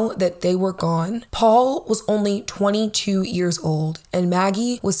know that they were gone. Paul was only 22 years old and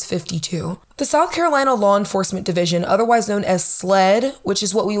Maggie was 52. The South Carolina Law Enforcement Division, otherwise known as SLED, which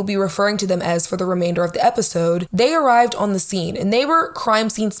is what we will be referring to them as for the remainder of the episode, they arrived on the scene and they were crime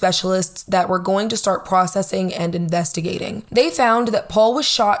scene specialists that were going to start processing and investigating. They found that Paul was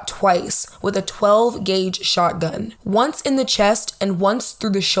shot twice with a 12-gauge shotgun, once in the chest and once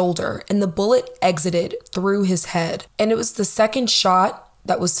through the shoulder, and the bullet exited through his head. And it was the second shot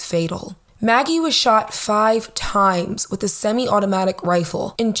that was fatal. Maggie was shot 5 times with a semi-automatic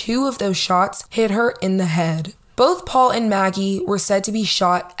rifle, and 2 of those shots hit her in the head. Both Paul and Maggie were said to be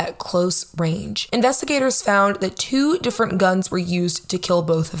shot at close range. Investigators found that 2 different guns were used to kill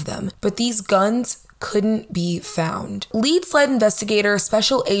both of them, but these guns couldn't be found. Lead SLED investigator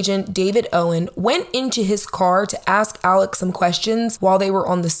Special Agent David Owen went into his car to ask Alec some questions while they were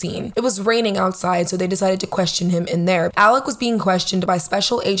on the scene. It was raining outside, so they decided to question him in there. Alec was being questioned by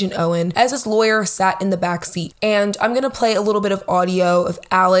Special Agent Owen as his lawyer sat in the back seat. And I'm going to play a little bit of audio of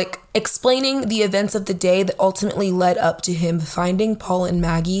Alec explaining the events of the day that ultimately led up to him finding Paul and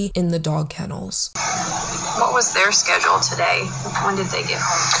Maggie in the dog kennels. What was their schedule today? When did they get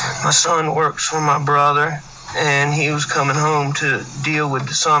home? My son works for my brother, and he was coming home to deal with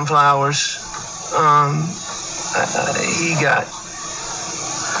the sunflowers. He got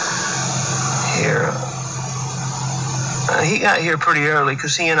here. He got here pretty early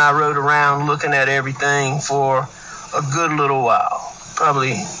because he and I rode around looking at everything for a good little while,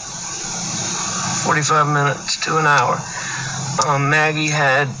 probably 45 minutes to an hour. Maggie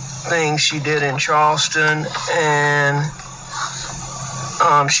had things she did in Charleston, and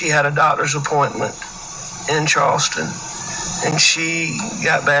she had a doctor's appointment in Charleston, and she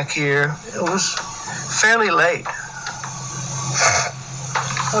got back here. It was fairly late.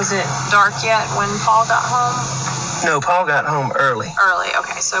 Was it dark yet when Paul got home? No, Paul got home early. Early,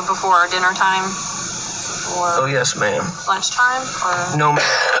 okay. So before dinner time? Or oh, yes, ma'am. Lunchtime? Or? No, ma'am.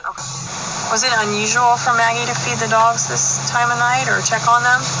 Okay. Was it unusual for Maggie to feed the dogs this time of night or check on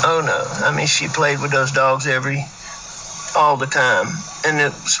them? Oh, no. I mean, she played with those dogs all the time. And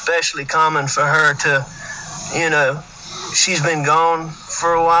it's especially common for her to, she's been gone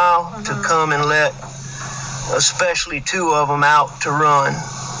for a while, to come and let especially 2 of them out to run.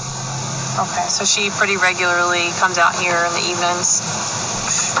 Okay, so she pretty regularly comes out here in the evenings?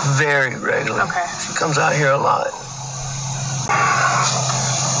 Very regularly. Okay. She comes out here a lot.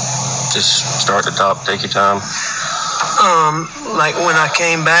 Just start at the top, take your time. Like when I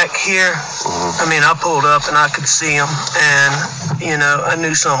came back here, I mean, I pulled up and I could see them, and, I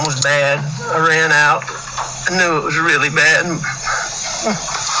knew something was bad. I ran out. I knew it was really bad.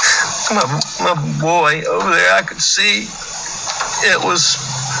 My boy over there, I could see it was...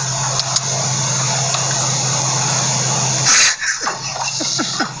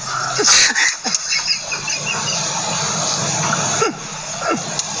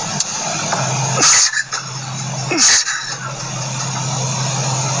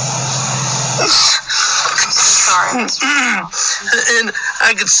 Sorry. And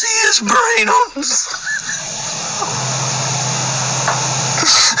I could see his brain on his...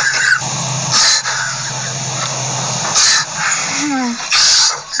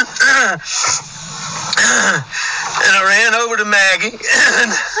 And I ran over to Maggie,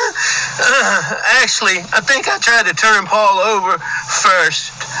 and actually, I think I tried to turn Paul over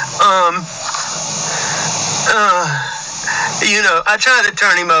first. I tried to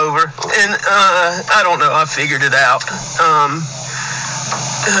turn him over, and I don't know, I figured it out.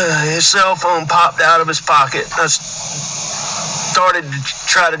 His cell phone popped out of his pocket. I started to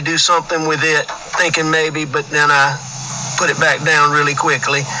try to do something with it, thinking maybe, but then I put it back down really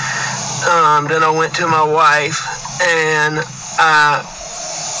quickly. Then I went to my wife, and I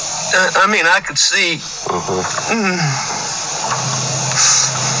could see.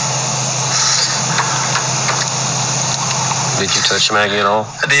 Did you touch Maggie at all?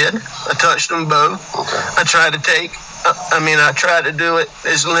 I did. I touched them both. Okay. I tried to do it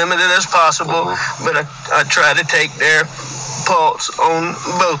as limited as possible, but I tried to take their pulse on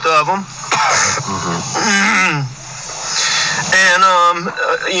both of them. And,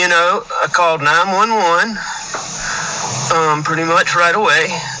 I called 911 pretty much right away,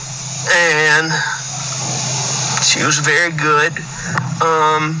 and she was very good.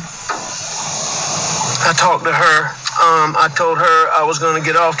 I talked to her. I told her I was going to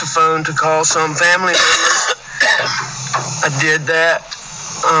get off the phone to call some family members. I did that.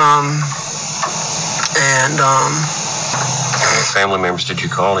 What family members did you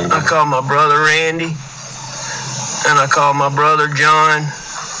call him? I called my brother Randy, and I called my brother John,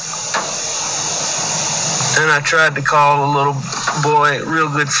 and I tried to call a little boy, a real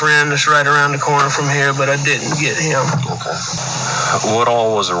good friend that's right around the corner from here, but I didn't get him. Okay. What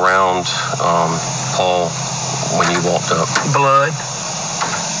all was around Paul when you walked up? Blood.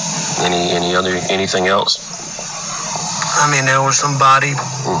 Anything else? I mean, there were some body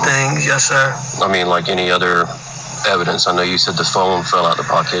things, yes, sir. I mean, like any other evidence? I know you said the phone fell out the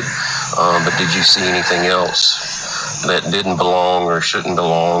pocket, but did you see anything else that didn't belong or shouldn't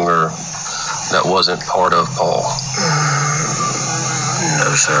belong or that wasn't part of Paul?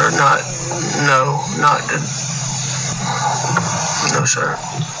 No, sir. No, sir.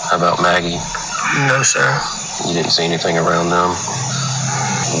 How about Maggie? No, sir. You didn't see anything around them?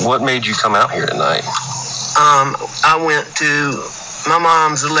 What made you come out here tonight? I went to... My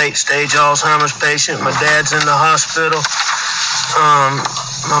mom's a late-stage Alzheimer's patient. My dad's in the hospital.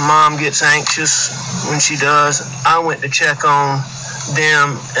 My mom gets anxious when she does. I went to check on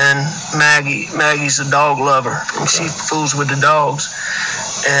them and Maggie. Maggie's a dog lover, and she fools with the dogs.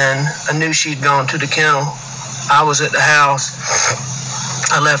 And I knew she'd gone to the kennel. I was at the house.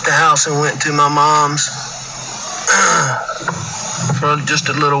 I left the house and went to my mom's for just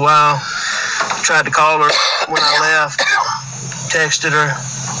a little while. Tried to call her when I left. Texted her,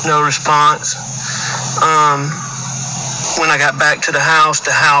 no response. When I got back to the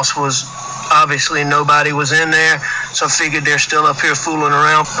house was obviously nobody was in there, so I figured they're still up here fooling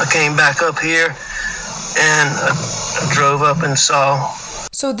around. I came back up here and I drove up and saw.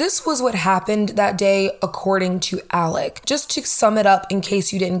 So this was what happened that day according to Alec. Just to sum it up in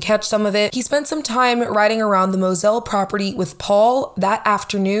case you didn't catch some of it, he spent some time riding around the Moselle property with Paul that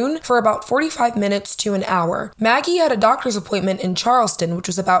afternoon for about 45 minutes to an hour. Maggie had a doctor's appointment in Charleston, which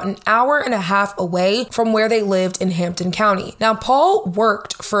was about an hour and a half away from where they lived in Hampton County. Now, Paul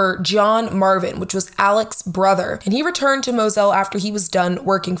worked for John Marvin, which was Alec's brother, and he returned to Moselle after he was done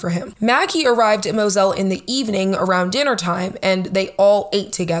working for him. Maggie arrived at Moselle in the evening around dinner time, and they all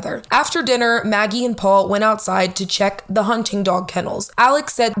ate together. After dinner, Maggie and Paul went outside to check the hunting dog kennels. Alec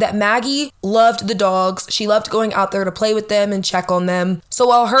said that Maggie loved the dogs. She loved going out there to play with them and check on them. So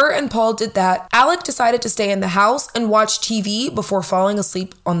while her and Paul did that, Alec decided to stay in the house and watch TV before falling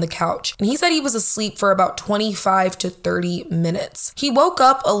asleep on the couch. And he said he was asleep for about 25 to 30 minutes. He woke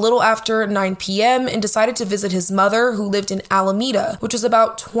up a little after 9 p.m. and decided to visit his mother, who lived in Alameda, which was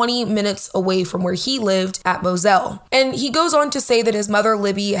about 20 minutes away from where he lived at Moselle. And he goes on to say that his mother,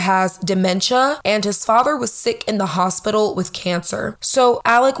 Libby, has dementia and his father was sick in the hospital with cancer. So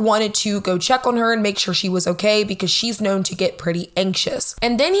Alec wanted to go check on her and make sure she was okay because she's known to get pretty anxious.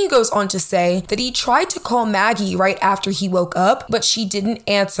 And then he goes on to say that he tried to call Maggie right after he woke up, but she didn't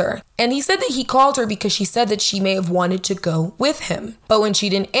answer. And he said that he called her because she said that she may have wanted to go with him. But when she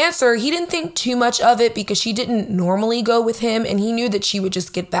didn't answer, he didn't think too much of it because she didn't normally go with him and he knew that she would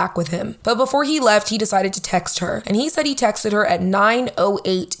just get back with him. But before he left, he decided to text her. And he said he texted her at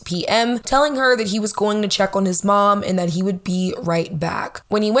 9:08 p.m. telling her that he was going to check on his mom and that he would be right back.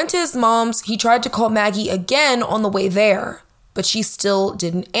 When he went to his mom's, he tried to call Maggie again on the way there, but she still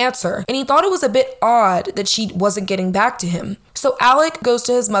didn't answer. And he thought it was a bit odd that she wasn't getting back to him. So Alec goes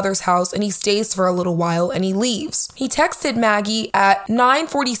to his mother's house and he stays for a little while and he leaves. He texted Maggie at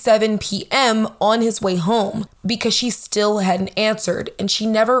 9:47 p.m. on his way home because she still hadn't answered and she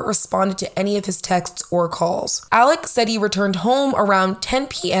never responded to any of his texts or calls. Alec said he returned home around 10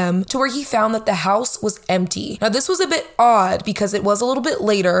 p.m. to where he found that the house was empty. Now this was a bit odd because it was a little bit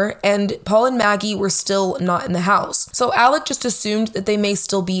later and Paul and Maggie were still not in the house. So Alec just assumed that they may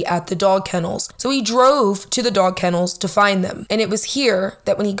still be at the dog kennels. So he drove to the dog kennels to find them. And it was here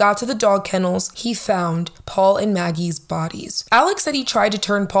that when he got to the dog kennels, he found Paul and Maggie's bodies. Alec said he tried to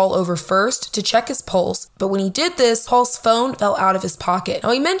turn Paul over first to check his pulse, but when he did this, Paul's phone fell out of his pocket.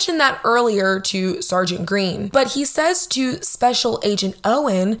 Now, he mentioned that earlier to Sergeant Green, but he says to Special Agent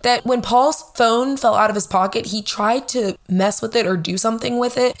Owen that when Paul's phone fell out of his pocket, he tried to mess with it or do something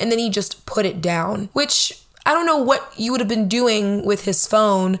with it, and then he just put it down, which I don't know what you would have been doing with his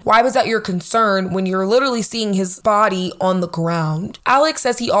phone. Why was that your concern when you're literally seeing his body on the ground? Alex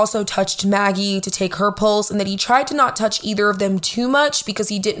says he also touched Maggie to take her pulse and that he tried to not touch either of them too much because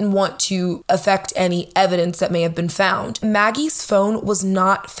he didn't want to affect any evidence that may have been found. Maggie's phone was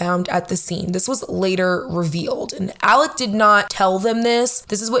not found at the scene. This was later revealed, and Alec did not tell them this.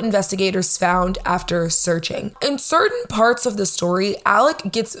 This is what investigators found after searching. In certain parts of the story,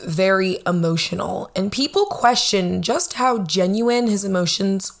 Alec gets very emotional, and people question just how genuine his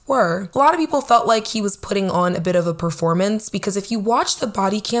emotions were. A lot of people felt like he was putting on a bit of a performance because if you watch the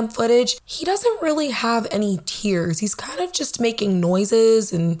body cam footage, he doesn't really have any tears. He's kind of just making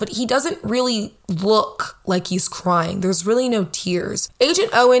noises, but he doesn't really look like he's crying. There's really no tears.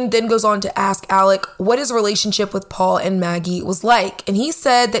 Agent Owen then goes on to ask Alec what his relationship with Paul and Maggie was like, and he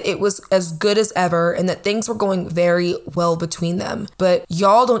said that it was as good as ever and that things were going very well between them. But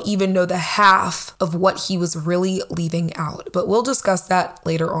y'all don't even know the half of what he was really leaving out, but we'll discuss that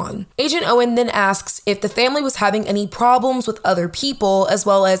later on. Agent Owen then asks if the family was having any problems with other people as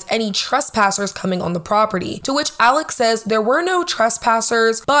well as any trespassers coming on the property, to which Alex says there were no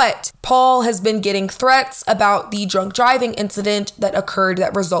trespassers, but Paul has been getting threats about the drunk driving incident that occurred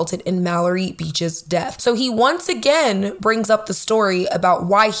that resulted in Mallory Beach's death. So he once again brings up the story about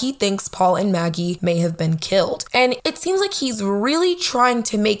why he thinks Paul and Maggie may have been killed. And it seems like he's really trying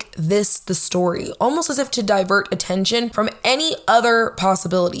to make this the story, almost as if to divert attention from any other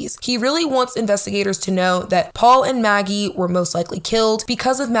possibilities. He really wants investigators to know that Paul and Maggie were most likely killed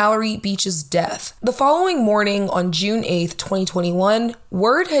because of Mallory Beach's death. The following morning on June 8th, 2021,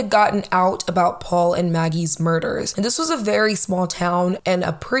 word had gotten out about Paul and Maggie's murders. And this was a very small town and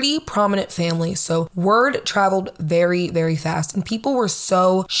a pretty prominent family, so word traveled very, very fast. And people were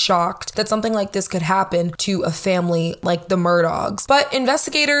so shocked that something like this could happen to a family like the Murdaughs. But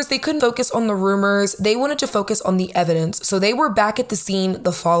investigators, they couldn't focus on the rumors. They wanted to focus on the evidence. So they were back at the scene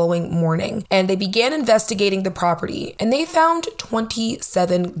the following morning and they began investigating the property and they found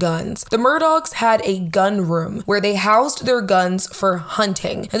 27 guns. The Murdaughs had a gun room where they housed their guns for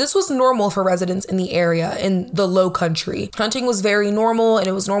hunting. And this was normal for residents in the area in the Low Country. Hunting was very normal and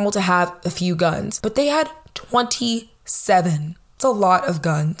it was normal to have a few guns, but they had 27. It's a lot of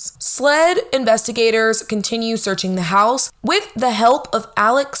guns. SLED investigators continue searching the house with the help of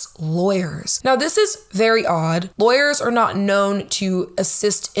Alec's lawyers. Now, this is very odd. Lawyers are not known to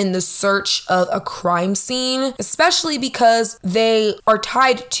assist in the search of a crime scene, especially because they are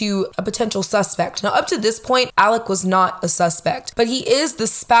tied to a potential suspect. Now, up to this point, Alec was not a suspect, but he is the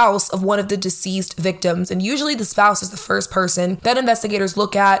spouse of one of the deceased victims, and usually the spouse is the first person that investigators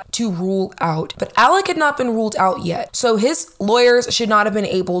look at to rule out. But Alec had not been ruled out yet, so his lawyers should not have been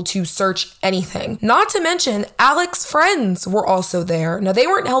able to search anything. Not to mention, Alec's friends were also there. Now, they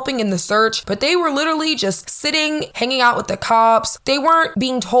weren't helping in the search, but they were literally just sitting, hanging out with the cops. They weren't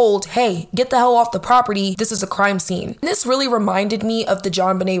being told, hey, get the hell off the property. This is a crime scene. And this really reminded me of the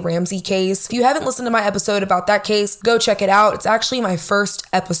JonBenet Ramsey case. If you haven't listened to my episode about that case, go check it out. It's actually my first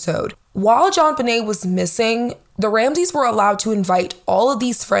episode. While JonBenet was missing, the Ramseys were allowed to invite all of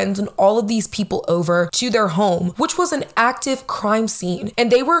these friends and all of these people over to their home, which was an active crime scene,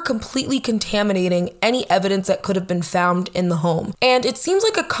 and they were completely contaminating any evidence that could have been found in the home. And it seems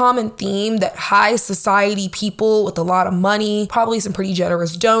like a common theme that high society people with a lot of money, probably some pretty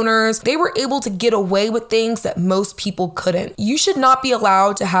generous donors, they were able to get away with things that most people couldn't. You should not be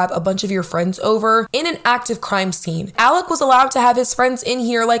allowed to have a bunch of your friends over in an active crime scene. Alec was allowed to have his friends in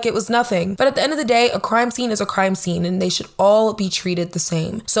here like it was nothing, but at the end of the day, a crime scene is a crime scene and they should all be treated the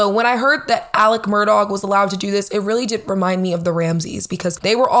same. So when I heard that Alec Murdaugh was allowed to do this, it really did remind me of the Ramseys because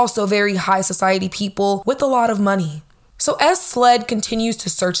they were also very high society people with a lot of money. So as SLED continues to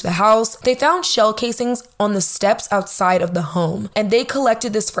search the house, they found shell casings on the steps outside of the home, and they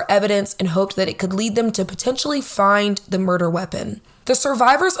collected this for evidence and hoped that it could lead them to potentially find the murder weapon. The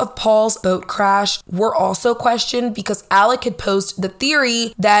survivors of Paul's boat crash were also questioned because Alec had posed the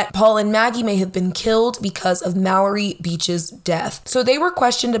theory that Paul and Maggie may have been killed because of Mallory Beach's death. So they were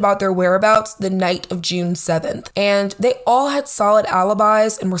questioned about their whereabouts the night of June 7th, and they all had solid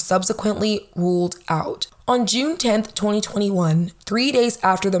alibis and were subsequently ruled out. On June 10th, 2021, 3 days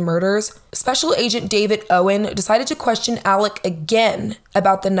after the murders, Special Agent David Owen decided to question Alec again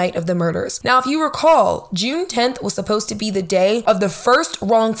about the night of the murders. Now, if you recall, June 10th was supposed to be the day of the first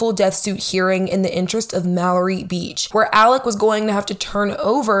wrongful death suit hearing in the interest of Mallory Beach, where Alec was going to have to turn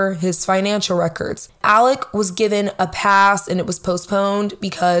over his financial records. Alec was given a pass and it was postponed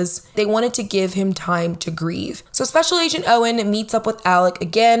because they wanted to give him time to grieve. So Special Agent Owen meets up with Alec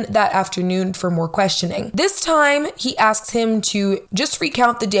again that afternoon for more questioning. This time, he asks him to just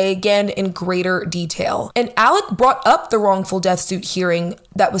recount the day again in greater detail. And Alec brought up the wrongful death suit hearing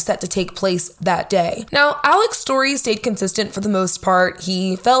that was set to take place that day. Now, Alec's story stayed consistent for the most part.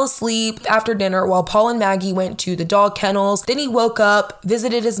 He fell asleep after dinner while Paul and Maggie went to the dog kennels. Then he woke up,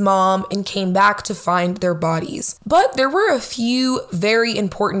 visited his mom, and came back to find their bodies. But there were a few very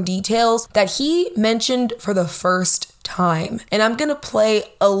important details that he mentioned for the first time. And I'm gonna play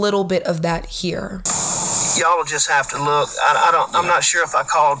a little bit of that here. Y'all will just have to look. I'm not sure if I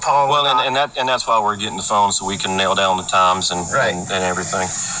called Paul. Well, and that's why we're getting the phone so we can nail down the times and everything.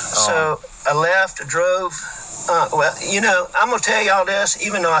 So I left, I drove. Well, you know, I'm gonna tell y'all this,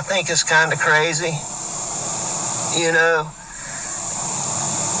 even though I think it's kind of crazy. You know,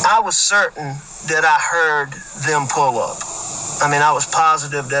 I was certain that I heard them pull up. I mean, I was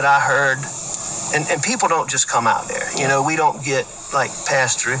positive that I heard. And people don't just come out there. You know, we don't get like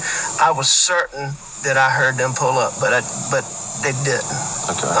passed through. I was certain that I heard them pull up, but they didn't.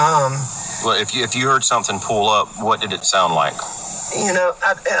 Okay. Well, if you heard something pull up, what did it sound like? You know,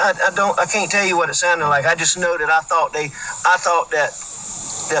 I can't tell you what it sounded like. I just know that I thought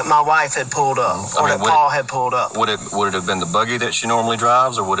that my wife had pulled up, or that Paul had pulled up. Would it have been the buggy that she normally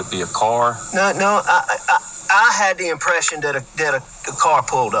drives, or would it be a car? No. I had the impression that a car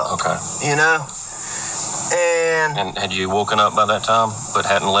pulled up. Okay. You know. And had you woken up by that time, but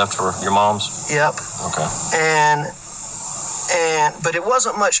hadn't left for your mom's? Yep. Okay. But it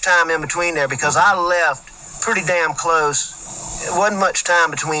wasn't much time in between there because I left pretty damn close. It wasn't much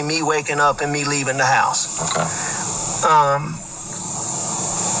time between me waking up and me leaving the house. Okay.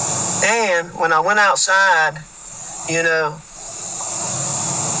 And when I went outside, you know,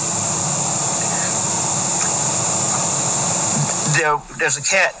 there's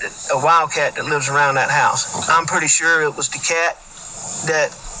a wild cat that lives around that house. Okay. I'm pretty sure it was the cat that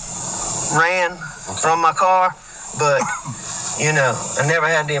ran from my car, but, you know, I never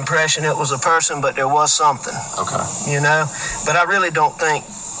had the impression it was a person, but there was something. Okay. You know, but I really don't think,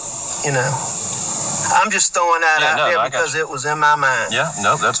 you know, I'm just throwing that out there because it was in my mind. Yeah,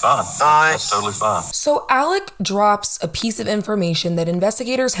 no, that's fine. All right. That's totally fine. So Alec drops a piece of information that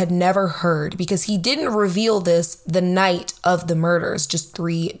investigators had never heard because he didn't reveal this the night of the murders, just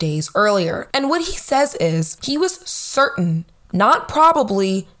 3 days earlier. And what he says is he was certain not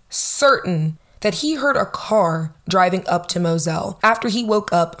probably, certain that he heard a car driving up to Moselle after he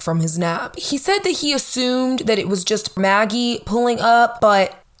woke up from his nap. He said that he assumed that it was just Maggie pulling up,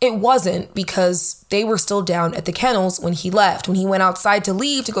 but it wasn't, because they were still down at the kennels when he left. When he went outside to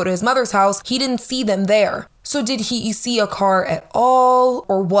leave to go to his mother's house, he didn't see them there. So did he see a car at all,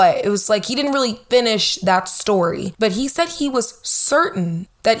 or what? It was like he didn't really finish that story, but he said he was certain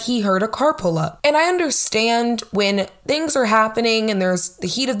that he heard a car pull up. And I understand when things are happening and there's the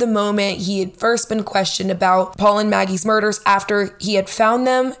heat of the moment. He had first been questioned about Paul and Maggie's murders after he had found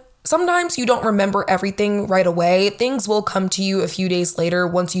them. Sometimes you don't remember everything right away. Things will come to you a few days later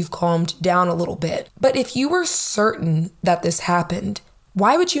once you've calmed down a little bit. But if you were certain that this happened,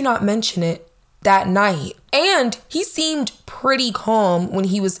 why would you not mention it that night? And he seemed pretty calm when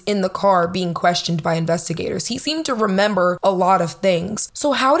he was in the car being questioned by investigators. He seemed to remember a lot of things.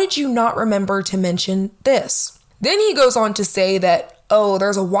 So how did you not remember to mention this? Then he goes on to say that, oh,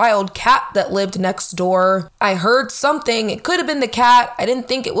 there's a wild cat that lived next door. I heard something. It could have been the cat. I didn't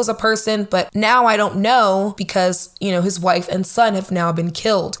think it was a person, but now I don't know because, his wife and son have now been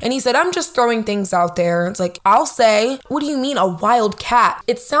killed. And he said, I'm just throwing things out there. It's like, I'll say, what do you mean a wild cat?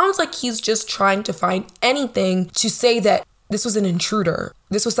 It sounds like he's just trying to find anything to say that this was an intruder.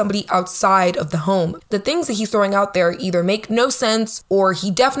 This was somebody outside of the home. The things that he's throwing out there either make no sense or he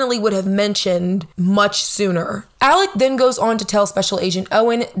definitely would have mentioned much sooner. Alec then goes on to tell Special Agent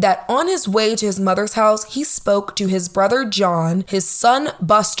Owen that on his way to his mother's house, he spoke to his brother John, his son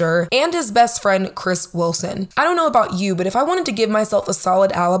Buster, and his best friend Chris Wilson. I don't know about you, but if I wanted to give myself a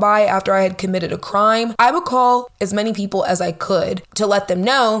solid alibi after I had committed a crime, I would call as many people as I could to let them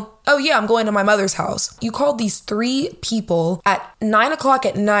know, oh yeah, I'm going to my mother's house. You called these 3 people at 9 o'clock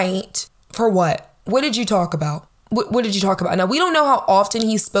at night for what? What did you talk about? What did you talk about? Now, we don't know how often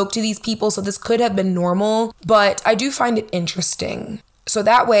he spoke to these people, so this could have been normal, but I do find it interesting. So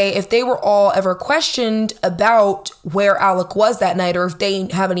that way, if they were all ever questioned about where Alec was that night, or if they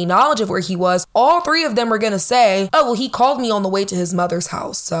have any knowledge of where he was, all 3 of them are going to say, oh, well, he called me on the way to his mother's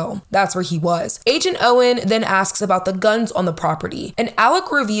house. So that's where he was. Agent Owen then asks about the guns on the property. And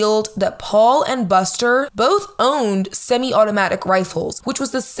Alec revealed that Paul and Buster both owned semi-automatic rifles, which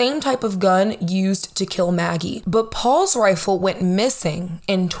was the same type of gun used to kill Maggie. But Paul's rifle went missing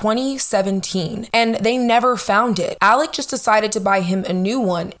in 2017, and they never found it. Alec just decided to buy him a new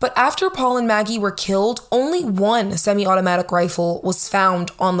one. But after Paul and Maggie were killed, only one semi-automatic rifle was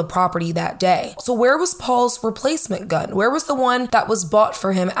found on the property that day. So where was Paul's replacement gun? Where was the one that was bought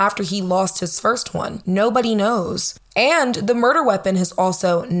for him after he lost his first one? Nobody knows. And the murder weapon has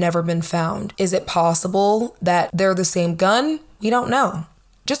also never been found. Is it possible that they're the same gun? We don't know.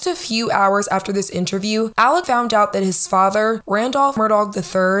 Just a few hours after this interview, Alec found out that his father, Randolph Murdaugh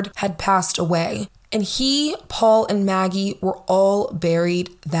III, had passed away. And he, Paul, and Maggie were all buried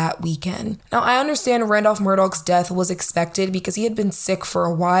that weekend. Now, I understand Randolph Murdaugh's death was expected because he had been sick for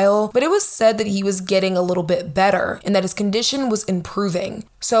a while, but it was said that he was getting a little bit better and that his condition was improving.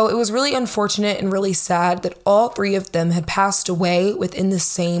 So it was really unfortunate and really sad that all 3 of them had passed away within the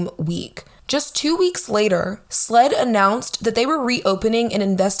same week. Just 2 weeks later, SLED announced that they were reopening an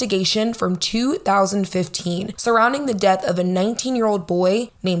investigation from 2015 surrounding the death of a 19-year-old boy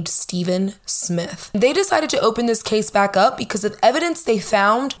named Stephen Smith. They decided to open this case back up because of evidence they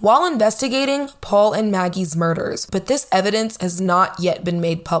found while investigating Paul and Maggie's murders, but this evidence has not yet been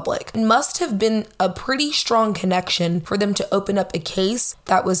made public. It must have been a pretty strong connection for them to open up a case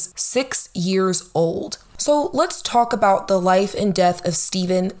that was 6 years old. So let's talk about the life and death of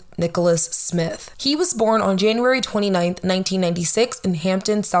Stephen Nicholas Smith. He was born on January 29th, 1996 in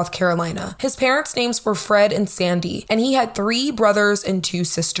Hampton, South Carolina. His parents' names were Fred and Sandy, and he had 3 brothers and 2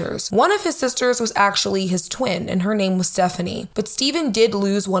 sisters. One of his sisters was actually his twin, and her name was Stephanie. But Stephen did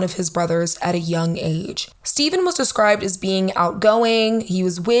lose one of his brothers at a young age. Stephen was described as being outgoing, he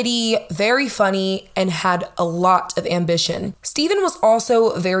was witty, very funny, and had a lot of ambition. Stephen was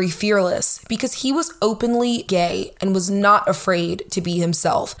also very fearless because he was openly gay and was not afraid to be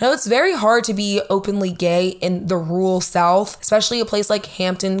himself. Now, it's very hard to be openly gay in the rural South, especially a place like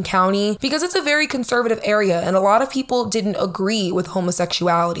Hampton County, because it's a very conservative area and a lot of people didn't agree with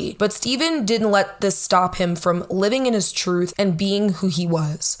homosexuality. But Stephen didn't let this stop him from living in his truth and being who he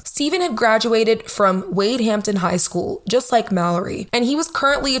was. Stephen had graduated from Wade Hampton High School, just like Mallory, and he was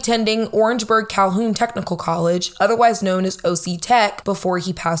currently attending Orangeburg Calhoun Technical College, otherwise known as OC Tech, before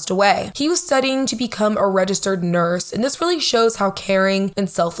he passed away. He was studying to become a registered nurse, and this really shows how caring and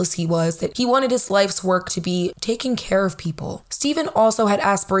selfless he was, that he wanted his life's work to be taking care of people. Stephen also had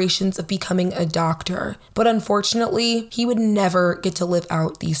aspirations of becoming a doctor, but unfortunately, he would never get to live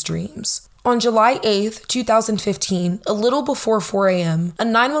out these dreams. On July 8th, 2015, a little before 4 a.m., a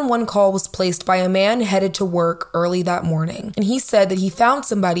 911 call was placed by a man headed to work early that morning, and he said that he found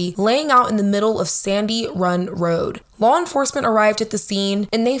somebody laying out in the middle of Sandy Run Road. Law enforcement arrived at the scene,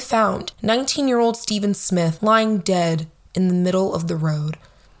 and they found 19-year-old Stephen Smith lying dead in the middle of the road.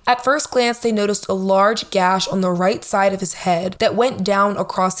 At first glance, they noticed a large gash on the right side of his head that went down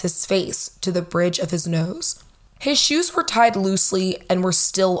across his face to the bridge of his nose. His shoes were tied loosely and were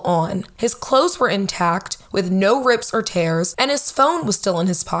still on. His clothes were intact, with no rips or tears, and his phone was still in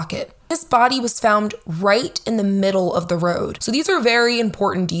his pocket. His body was found right in the middle of the road. So these are very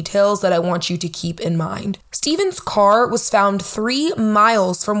important details that I want you to keep in mind. Stephen's car was found 3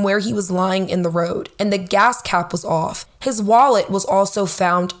 miles from where he was lying in the road, and the gas cap was off. His wallet was also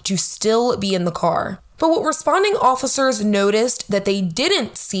found to still be in the car. But what responding officers noticed that they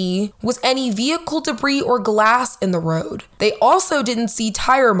didn't see was any vehicle debris or glass in the road. They also didn't see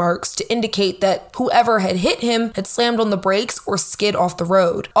tire marks to indicate that whoever had hit him had slammed on the brakes or skid off the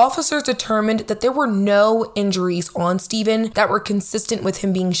road. Officers determined that there were no injuries on Stephen that were consistent with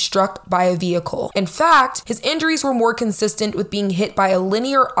him being struck by a vehicle. In fact, his injuries were more consistent with being hit by a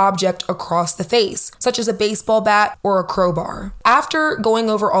linear object across the face, such as a baseball bat or a crowbar. After going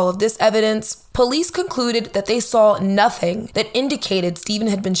over all of this evidence, police concluded that they saw nothing that indicated Stephen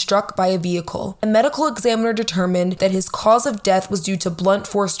had been struck by a vehicle. A medical examiner determined that his cause of death was due to blunt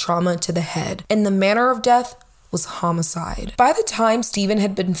force trauma to the head, and the manner of death was homicide. By the time Stephen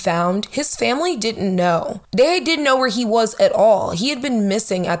had been found, his family didn't know. They didn't know where he was at all. He had been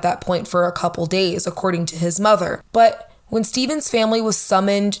missing at that point for a couple days, according to his mother. But when Stephen's family was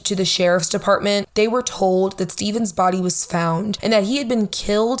summoned to the sheriff's department, they were told that Stephen's body was found and that he had been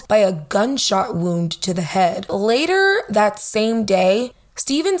killed by a gunshot wound to the head. Later that same day,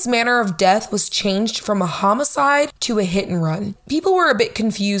 Stephen's manner of death was changed from a homicide to a hit and run. People were a bit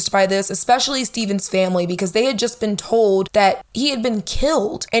confused by this, especially Stephen's family, because they had just been told that he had been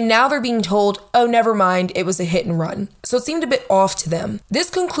killed, and now they're being told, oh, never mind, it was a hit and run. So it seemed a bit off to them. This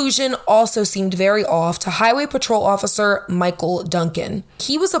conclusion also seemed very off to Highway Patrol Officer Michael Duncan.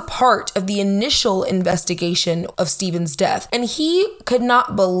 He was a part of the initial investigation of Stephen's death, and he could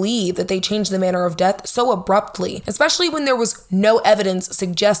not believe that they changed the manner of death so abruptly, especially when there was no evidence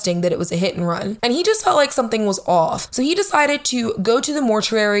suggesting that it was a hit and run. And he just felt like something was off. So he decided to go to the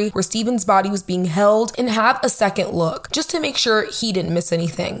mortuary where Stephen's body was being held and have a second look, just to make sure he didn't miss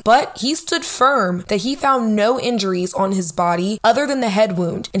anything. But he stood firm that he found no injuries on his body other than the head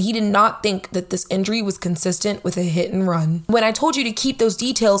wound, and he did not think that this injury was consistent with a hit and run. When I told you to keep those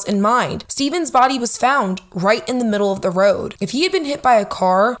details in mind, Stephen's body was found right in the middle of the road. If he had been hit by a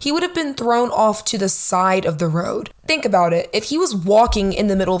car, he would have been thrown off to the side of the road. Think about it. If he was walking in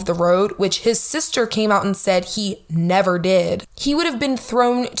the middle of the road, which his sister came out and said he never did, he would have been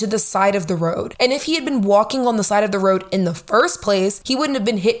thrown to the side of the road. And if he had been walking on the side of the road in the first place, he wouldn't have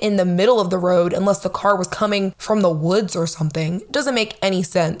been hit in the middle of the road unless the car was coming from the woods or something. It doesn't make any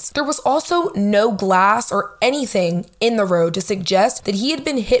sense. There was also no glass or anything in the road to suggest that he had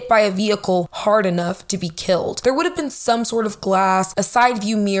been hit by a vehicle hard enough to be killed. There would have been some sort of glass, a side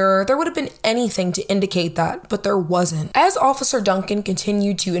view mirror, there would have been anything to indicate that, but there wasn't. As Officer Duncan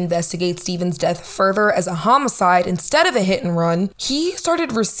continued to investigate Stephen's death further as a homicide instead of a hit and run, he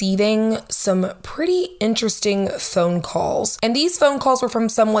started receiving some pretty interesting phone calls. And these phone calls were from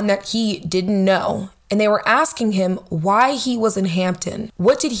someone that he didn't know. And they were asking him why he was in Hampton.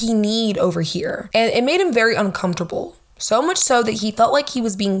 What did he need over here? And it made him very uncomfortable. So much so that he felt like he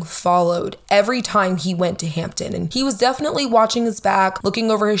was being followed every time he went to Hampton. And he was definitely watching his back, looking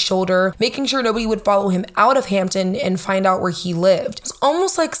over his shoulder, making sure nobody would follow him out of Hampton and find out where he lived. It's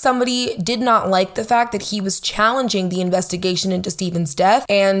almost like somebody did not like the fact that he was challenging the investigation into Stephen's death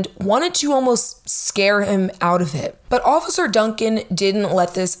and wanted to almost scare him out of it. But Officer Duncan didn't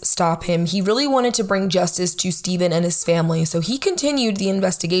let this stop him. He really wanted to bring justice to Stephen and his family, so he continued the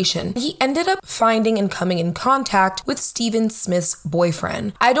investigation. He ended up finding and coming in contact with Stephen Smith's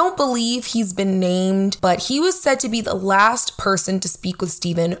boyfriend. I don't believe he's been named, but he was said to be the last person to speak with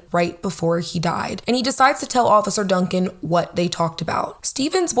Stephen right before he died. And he decides to tell Officer Duncan what they talked about.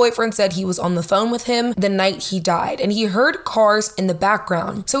 Stephen's boyfriend said he was on the phone with him the night he died, and he heard cars in the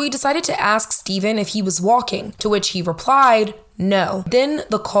background. So he decided to ask Stephen if he was walking, to which he replied, no. Then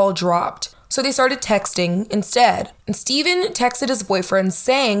the call dropped. So they started texting instead. And Stephen texted his boyfriend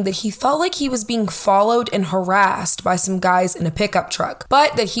saying that he felt like he was being followed and harassed by some guys in a pickup truck,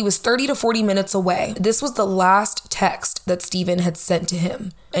 but that he was 30 to 40 minutes away. This was the last text that Stephen had sent to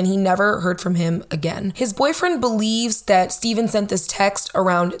him, and he never heard from him again. His boyfriend believes that Stephen sent this text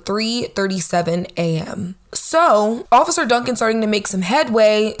around 3:37 a.m. So, Officer Duncan starting to make some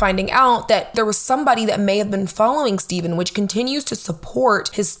headway, finding out that there was somebody that may have been following Stephen, which continues to support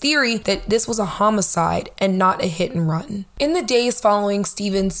his theory that this was a homicide and not a hit and run. In the days following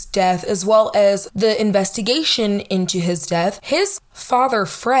Stephen's death, as well as the investigation into his death, his father,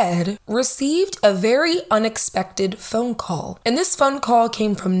 Fred, received a very unexpected phone call. And this phone call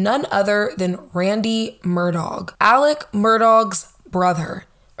came from none other than Randy Murdaugh, Alec Murdaugh's brother.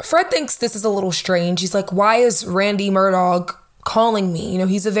 Fred thinks this is a little strange. He's like, why is Randy Murdaugh calling me? You know,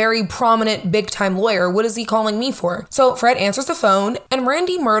 he's a very prominent, big-time lawyer. What is he calling me for? So Fred answers the phone, and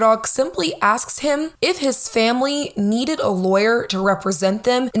Randy Murdaugh simply asks him if his family needed a lawyer to represent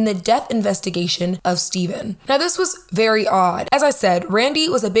them in the death investigation of Stephen. Now, this was very odd. As I said, Randy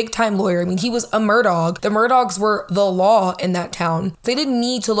was a big-time lawyer. I mean, he was a Murdaugh. The Murdaughs were the law in that town. They didn't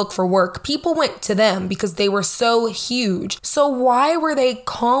need to look for work. People went to them because they were so huge. So why were they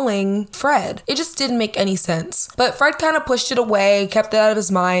calling Fred? It just didn't make any sense. But Fred kind of pushed it away, kept it out of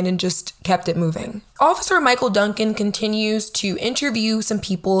his mind, and just kept it moving. Officer Michael Duncan continues to interview some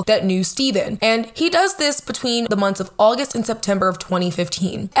people that knew Stephen, and he does this between the months of August and September of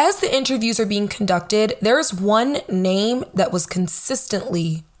 2015. As the interviews are being conducted, there's one name that was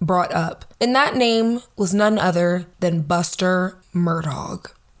consistently brought up, and that name was none other than Buster Murdaugh.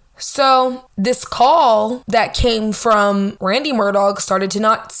 So this call that came from Randy Murdaugh started to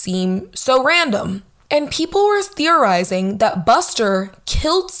not seem so random. And people were theorizing that Buster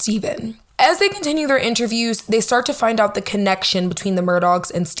killed Stephen. As they continue their interviews, they start to find out the connection between the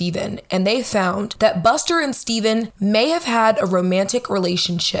Murdaughs and Stephen, and they found that Buster and Stephen may have had a romantic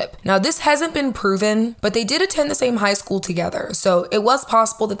relationship. Now, this hasn't been proven, but they did attend the same high school together, so it was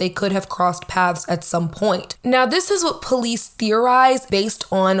possible that they could have crossed paths at some point. Now, this is what police theorized based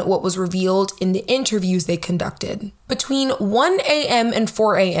on what was revealed in the interviews they conducted. Between 1 a.m. and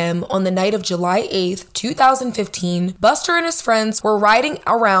 4 a.m. on the night of July 8th, 2015, Buster and his friends were riding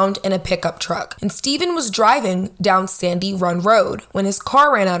around in a pickup truck, and Stephen was driving down Sandy Run Road when his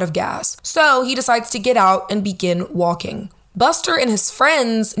car ran out of gas. So he decides to get out and begin walking. Buster and his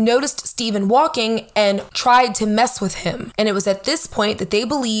friends noticed Stephen walking and tried to mess with him, and it was at this point that they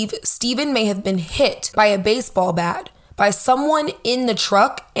believe Stephen may have been hit by a baseball bat by someone in the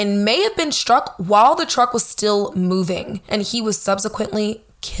truck and may have been struck while the truck was still moving, and he was subsequently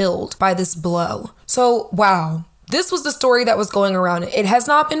killed by this blow. So, wow. This was the story that was going around. It has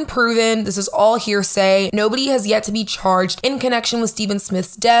not been proven. This is all hearsay. Nobody has yet to be charged in connection with Stephen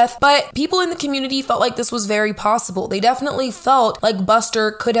Smith's death, but people in the community felt like this was very possible. They definitely felt like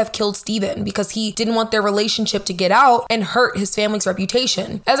Buster could have killed Stephen because he didn't want their relationship to get out and hurt his family's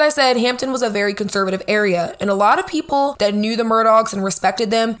reputation. As I said, Hampton was a very conservative area, and a lot of people that knew the Murdaughs and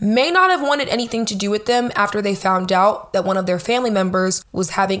respected them may not have wanted anything to do with them after they found out that one of their family members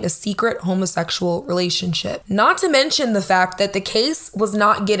was having a secret homosexual relationship. Not to mention the fact that the case was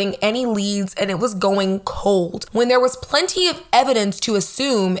not getting any leads and it was going cold, when there was plenty of evidence to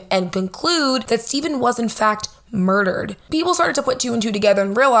assume and conclude that Stephen was in fact murdered. People started to put two and two together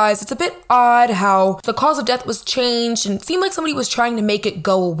and realize it's a bit odd how the cause of death was changed and it seemed like somebody was trying to make it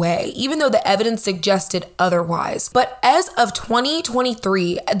go away, even though the evidence suggested otherwise. But as of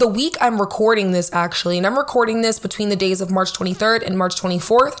 2023, the week I'm recording this actually, and I'm recording this between the days of March 23rd and March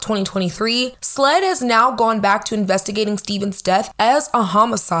 24th, 2023, SLED has now gone back to investigating Stephen's death as a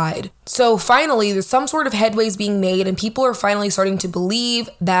homicide. So finally, there's some sort of headways being made and people are finally starting to believe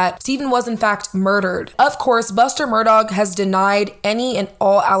that Stephen was in fact murdered. Of course, Buster Murdaugh has denied any and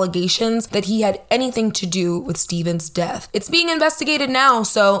all allegations that he had anything to do with Stephen's death. It's being investigated now,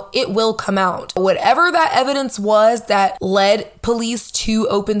 so it will come out. Whatever that evidence was that led police to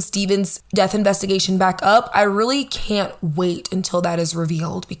open Stephen's death investigation back up, I really can't wait until that is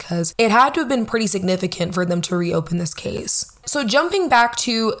revealed because it had to have been pretty significant for them to reopen this case. So jumping back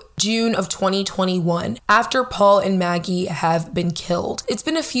to June of 2021, after Paul and Maggie have been killed. It's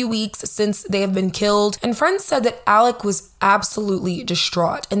been a few weeks since they have been killed, and friends said that Alec was absolutely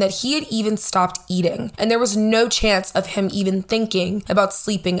distraught and that he had even stopped eating, and there was no chance of him even thinking about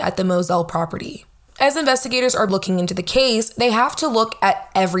sleeping at the Moselle property. As investigators are looking into the case, they have to look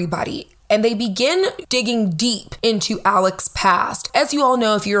at everybody. And they begin digging deep into Alec's past. As you all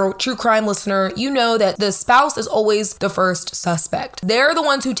know, if you're a true crime listener, you know that the spouse is always the first suspect. They're the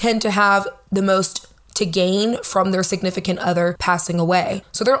ones who tend to have the most to gain from their significant other passing away.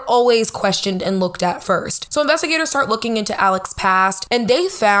 So they're always questioned and looked at first. So investigators start looking into Alec's past, and they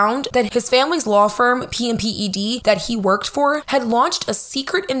found that his family's law firm, PMPED, that he worked for, had launched a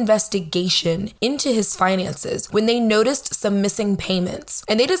secret investigation into his finances when they noticed some missing payments,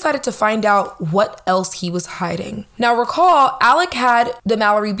 and they decided to find out what else he was hiding. Now recall, Alec had the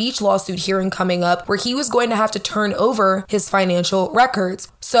Mallory Beach lawsuit hearing coming up where he was going to have to turn over his financial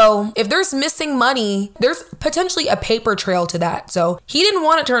records. So if there's missing money, there's potentially a paper trail to that. So he didn't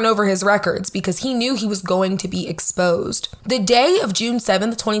want to turn over his records because he knew he was going to be exposed. The day of June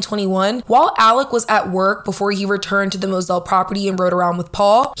 7th, 2021, while Alec was at work before he returned to the Moselle property and rode around with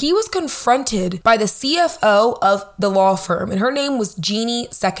Paul, he was confronted by the CFO of the law firm, and her name was Jeannie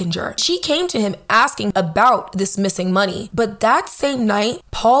Seckinger. She came to him asking about this missing money, but that same night,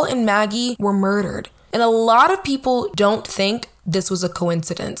 Paul and Maggie were murdered. And a lot of people don't think this was a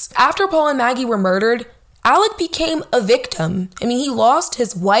coincidence. After Paul and Maggie were murdered, Alec became a victim. I mean, he lost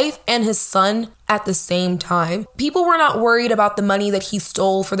his wife and his son at the same time. People were not worried about the money that he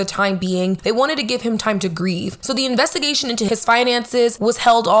stole for the time being. They wanted to give him time to grieve. So the investigation into his finances was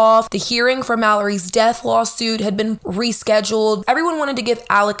held off. The hearing for Mallory's death lawsuit had been rescheduled. Everyone wanted to give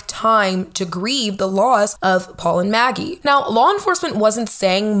Alec time to grieve the loss of Paul and Maggie. Now, law enforcement wasn't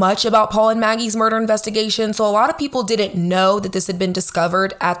saying much about Paul and Maggie's murder investigation, so a lot of people didn't know that this had been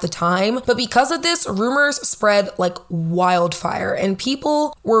discovered at the time. But because of this, rumors spread like wildfire, and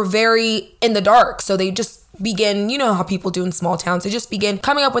people were very in the dark. So they just begin, you know how people do in small towns, they just begin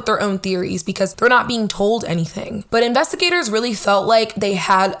coming up with their own theories because they're not being told anything. But investigators really felt like they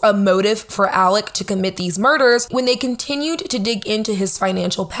had a motive for Alec to commit these murders when they continued to dig into his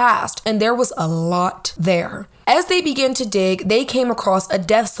financial past, and there was a lot there. As they began to dig, they came across a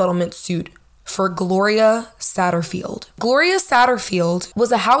death settlement suit for Gloria Satterfield. Gloria Satterfield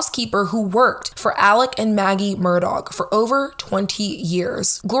was a housekeeper who worked for Alec and Maggie Murdaugh for over 20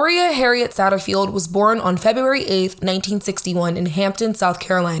 years. Gloria Harriet Satterfield was born on February 8th, 1961 in Hampton, South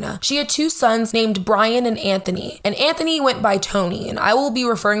Carolina. She had two sons named Brian and Anthony went by Tony, and I will be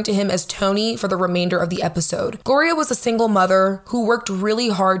referring to him as Tony for the remainder of the episode. Gloria was a single mother who worked really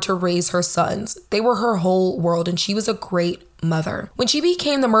hard to raise her sons. They were her whole world, and she was a great mother. When she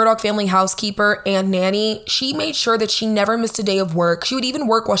became the Murdaugh family housekeeper and nanny, she made sure that she never missed a day of work. She would even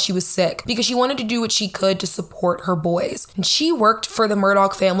work while she was sick because she wanted to do what she could to support her boys. And she worked for the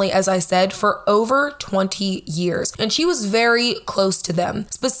Murdaugh family, as I said, for over 20 years. And she was very close to them,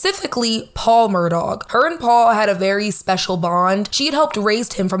 specifically Paul Murdaugh. Her and Paul had a very special bond. She had helped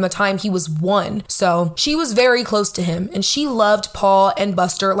raise him from the time he was 1. So she was very close to him, and she loved Paul and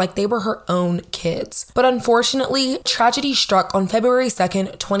Buster like they were her own kids. But unfortunately, tragedy struck on February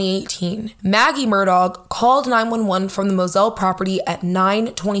 2nd, 2018. Maggie Murdaugh called 911 from the Moselle property at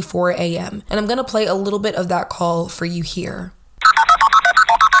 9:24 a.m. And I'm going to play a little bit of that call for you here.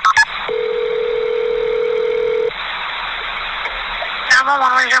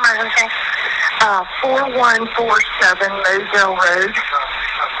 911, where's your emergency? 4147 Moselle Road.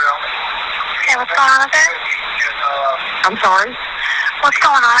 Okay, what's going on out there? I'm sorry? What's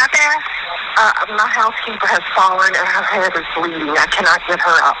going on out there? My housekeeper has fallen and her head is bleeding. I cannot get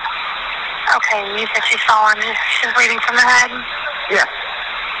her up. Okay, you said she's fallen. She's bleeding from the head? Yes.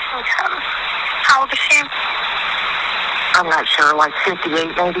 Okay. How old is she? I'm not sure, like 58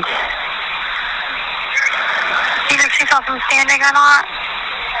 maybe. Do you know if she fell from standing or not?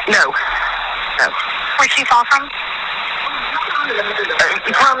 No. Where'd she fall from?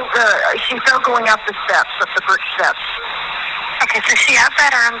 She fell going up the steps, up the brick steps. Okay, so she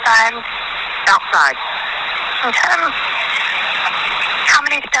outside or inside? Outside. Okay. How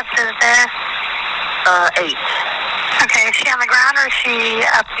many steps is there? 8. Okay, is she on the ground or is she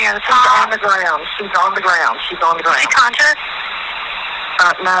up near the top? She's on the ground. She's on the ground. Is she conscious?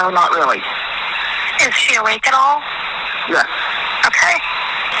 No, not really. Is she awake at all? Yes. Okay.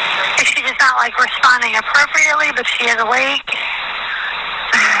 Is she just not like responding appropriately, but she is awake?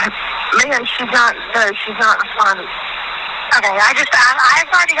 Man, she's not responding. Okay,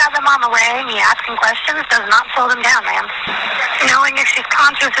 I've already got them on the way. Me asking questions does not slow them down, ma'am. Knowing if she's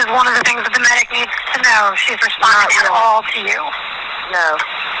conscious is one of the things that the medic needs to know. If she's responding at all to you. No.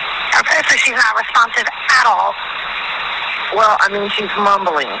 Okay, so she's not responsive at all. Well, I mean, she's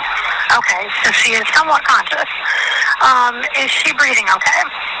mumbling. Okay, so she is somewhat conscious. Is she breathing okay?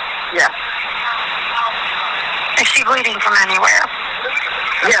 Yes. Is she bleeding from anywhere?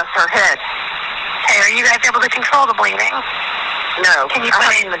 Yes, her head. Okay, are you guys able to control the bleeding? No. Can you put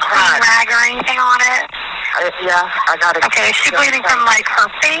a clean rag or anything on it? Yeah, I got it. Okay, is she bleeding from like her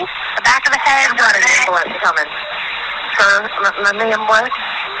face, the back of the head? I've got an ambulance coming. My ma'am, what?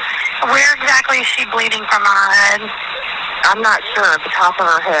 Where exactly is she bleeding from on her head? I'm not sure. At the top of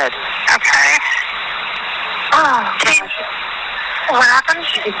her head. Okay. Oh, what happened?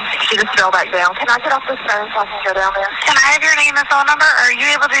 She just fell back down. Can I get off the stairs so I can go down there? Can I have your name and phone number? Or are you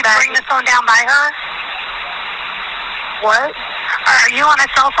able to bring the phone down by her? What? Are you on a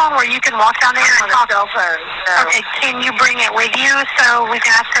cell phone where you can walk down there and talk? Cell phone. No. Okay, can you bring it with you so we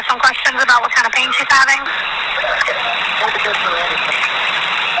can ask her some questions about what kind of pain she's having?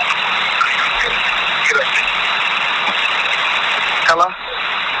 Hello?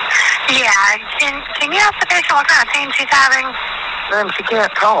 Yeah, can you ask the patient what kind of pain she's having? Ma'am, she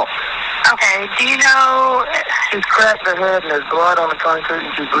can't talk. Okay, do you know... She's cracked her head and there's blood on the concrete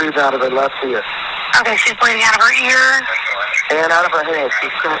and she bleeds out of her left ear. Okay, she's bleeding out of her ear? And out of her head.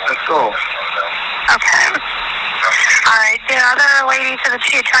 She's cracked her skull. Okay. Alright, the other lady said that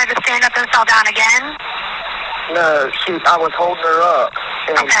she had tried to stand up and fell down again? No, I was holding her up.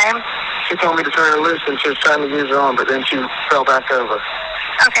 And okay. She told me to turn her loose and she was trying to use her arm, but then she fell back over.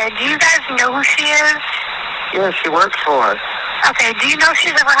 Okay, do you guys know who she is? Yeah, she works for us. Okay, do you know if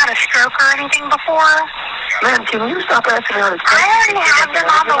she's ever had a stroke or anything before? Man, can you stop asking her these questions? I already have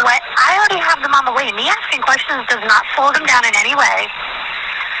them on the way. Me asking questions does not slow them down in any way.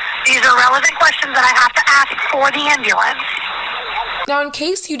 These are relevant questions that I have to ask for the ambulance. Now, in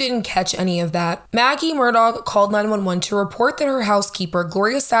case you didn't catch any of that, Maggie Murdaugh called 911 to report that her housekeeper,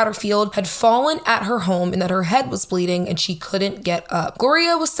 Gloria Satterfield, had fallen at her home and that her head was bleeding and she couldn't get up.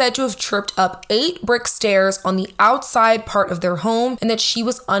 Gloria was said to have tripped up 8 brick stairs on the outside part of their home and that she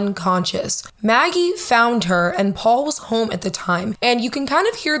was unconscious. Maggie found her and Paul was home at the time, and you can kind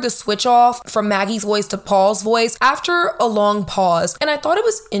of hear the switch off from Maggie's voice to Paul's voice after a long pause. And I thought it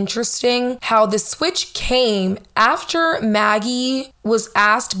was interesting how the switch came after Maggie was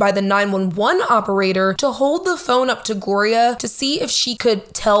asked by the 911 operator to hold the phone up to Gloria to see if she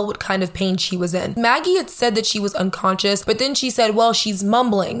could tell what kind of pain she was in. Maggie had said that she was unconscious, but then she said, well, she's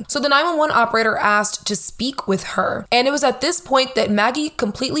mumbling. So the 911 operator asked to speak with her. And it was at this point that Maggie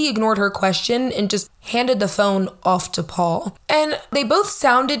completely ignored her question and just handed the phone off to Paul. And they both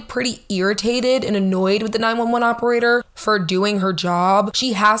sounded pretty irritated and annoyed with the 911 operator for doing her job.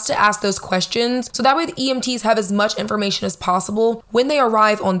 She has to ask those questions so that way the EMTs have as much information as possible when they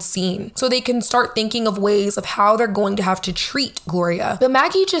arrive on scene, so they can start thinking of ways of how they're going to have to treat Gloria. But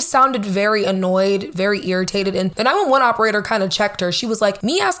Maggie just sounded very annoyed, very irritated, and the 911 operator kind of checked her. She was like,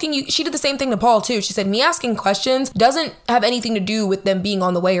 me asking you, she did the same thing to Paul too. She said, me asking questions doesn't have anything to do with them being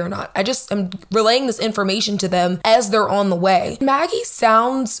on the way or not. I just am relaying this information to them as they're on the way. Maggie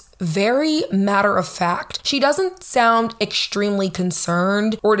sounds very matter of fact. She doesn't sound extremely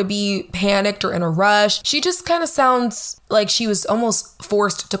concerned or to be panicked or in a rush. She just kind of sounds like she was almost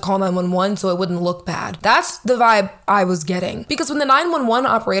forced to call 911 so it wouldn't look bad. That's the vibe I was getting. Because when the 911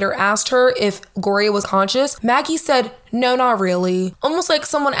 operator asked her if Gloria was conscious, Maggie said, no, not really. Almost like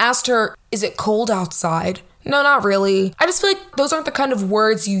someone asked her, is it cold outside? No, not really. I just feel like those aren't the kind of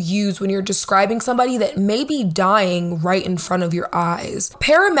words you use when you're describing somebody that may be dying right in front of your eyes.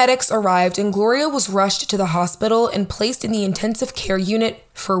 Paramedics arrived and Gloria was rushed to the hospital and placed in the intensive care unit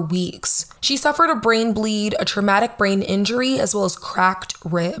for weeks. She suffered a brain bleed, a traumatic brain injury, as well as cracked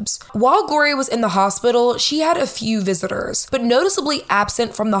ribs. While Gloria was in the hospital, she had a few visitors, but noticeably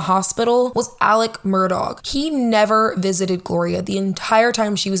absent from the hospital was Alec Murdaugh. He never visited Gloria the entire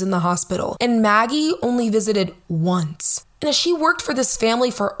time she was in the hospital, and Maggie only visited once. And she worked for this family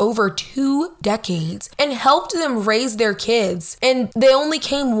for over 2 decades and helped them raise their kids. And they only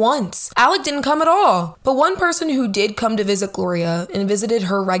came once. Alec didn't come at all. But one person who did come to visit Gloria and visited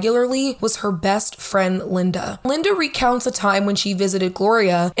her regularly was her best friend, Linda. Linda recounts a time when she visited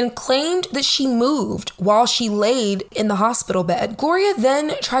Gloria and claimed that she moved while she laid in the hospital bed. Gloria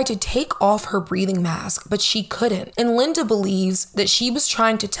then tried to take off her breathing mask, but she couldn't. And Linda believes that she was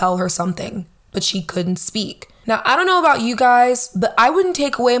trying to tell her something, but she couldn't speak. Now, I don't know about you guys, but I wouldn't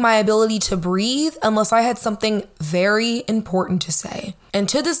take away my ability to breathe unless I had something very important to say. And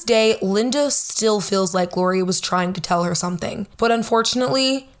to this day, Linda still feels like Gloria was trying to tell her something. But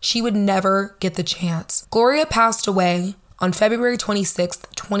unfortunately, she would never get the chance. Gloria passed away on February 26th,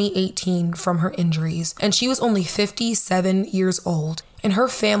 2018 from her injuries, and she was only 57 years old. And her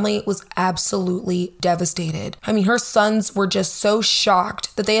family was absolutely devastated. I mean, her sons were just so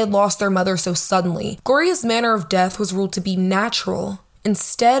shocked that they had lost their mother so suddenly. Gloria's manner of death was ruled to be natural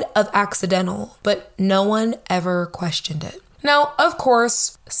instead of accidental, but no one ever questioned it. Now, of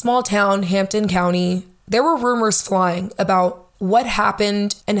course, small town, Hampton County, there were rumors flying about what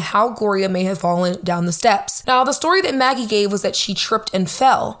happened and how Gloria may have fallen down the steps. Now, the story that Maggie gave was that she tripped and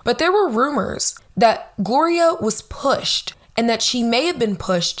fell, but there were rumors that Gloria was pushed and that she may have been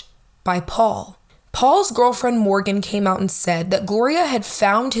pushed by Paul. Paul's girlfriend Morgan came out and said that Gloria had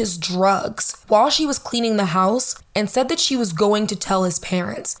found his drugs while she was cleaning the house and said that she was going to tell his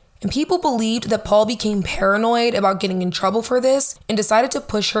parents. And people believed that Paul became paranoid about getting in trouble for this and decided to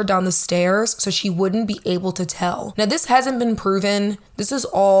push her down the stairs so she wouldn't be able to tell. Now, this hasn't been proven. This is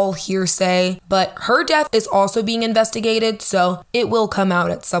all hearsay, but her death is also being investigated, so it will come out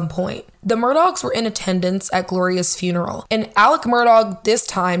at some point. The Murdaughs were in attendance at Gloria's funeral, and Alec Murdaugh this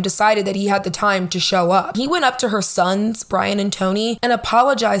time decided that he had the time to show up. He went up to her sons, Brian and Tony, and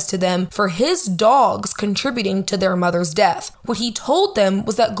apologized to them for his dogs contributing to their mother's death. What he told them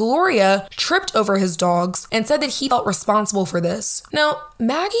was that Gloria tripped over his dogs and said that he felt responsible for this. Now,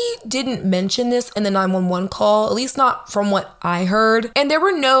 Maggie didn't mention this in the 911 call, at least not from what I heard, and there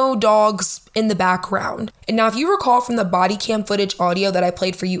were no dogs in the background. And now, if you recall from the body cam footage audio that I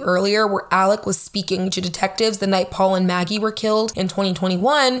played for you earlier, where Alec was speaking to detectives the night Paul and Maggie were killed in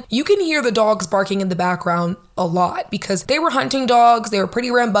 2021, you can hear the dogs barking in the background a lot because they were hunting dogs, they were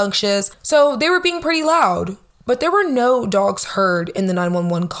pretty rambunctious, so they were being pretty loud. But there were no dogs heard in the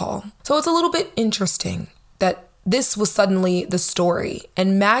 911 call. So it's a little bit interesting that this was suddenly the story.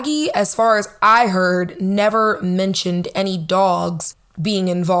 And Maggie, as far as I heard, never mentioned any dogs being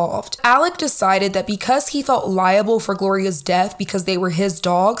involved. Alec decided that because he felt liable for Gloria's death because they were his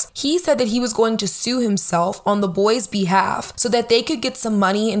dogs, he said that he was going to sue himself on the boys' behalf so that they could get some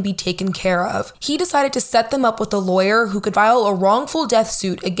money and be taken care of. He decided to set them up with a lawyer who could file a wrongful death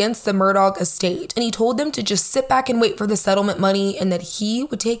suit against the Murdaugh estate, and he told them to just sit back and wait for the settlement money and that he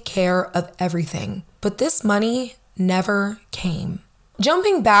would take care of everything. But this money never came.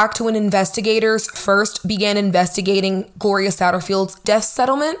 Jumping back to when investigators first began investigating Gloria Satterfield's death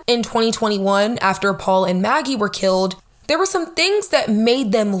settlement in 2021 after Paul and Maggie were killed, there were some things that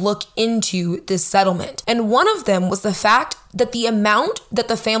made them look into this settlement. And one of them was the fact that the amount that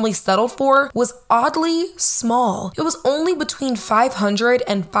the family settled for was oddly small. It was only between $500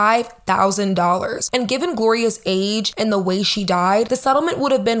 and $5,000. And given Gloria's age and the way she died, the settlement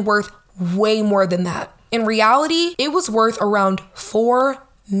would have been worth way more than that. In reality, it was worth around $4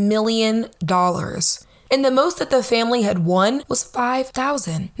 million. And the most that the family had won was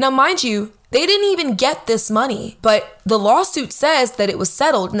 $5,000. Now, mind you, they didn't even get this money, but the lawsuit says that it was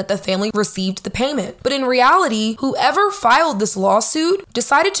settled and that the family received the payment. But in reality, whoever filed this lawsuit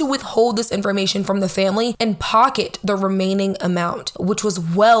decided to withhold this information from the family and pocket the remaining amount, which was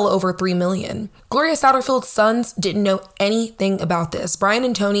well over $3 million. Gloria Satterfield's sons didn't know anything about this. Brian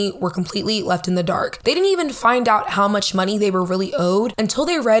and Tony were completely left in the dark. They didn't even find out how much money they were really owed until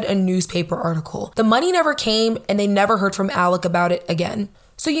they read a newspaper article. The money never came, and they never heard from Alec about it again.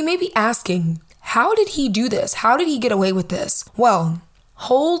 So you may be asking, how did he do this? How did he get away with this? Well,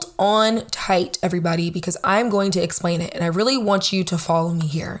 hold on tight, everybody, because I'm going to explain it. And I really want you to follow me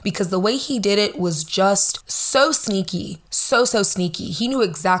here because the way he did it was just so sneaky, so sneaky. He knew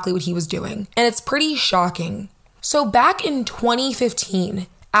exactly what he was doing. And it's pretty shocking. So back in 2015,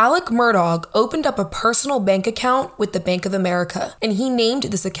 Alec Murdaugh opened up a personal bank account with the Bank of America, and he named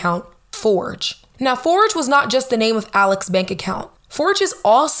this account Forge. Now, Forge was not just the name of Alec's bank account. Forge is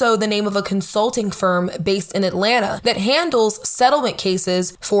also the name of a consulting firm based in Atlanta that handles settlement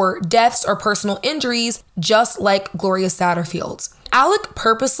cases for deaths or personal injuries, just like Gloria Satterfield's. Alec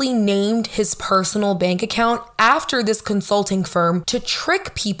purposely named his personal bank account after this consulting firm to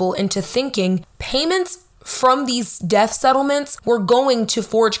trick people into thinking payments from these death settlements were going to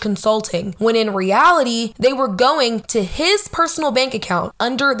Forge Consulting, when in reality, they were going to his personal bank account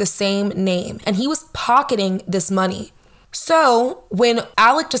under the same name, and he was pocketing this money. So when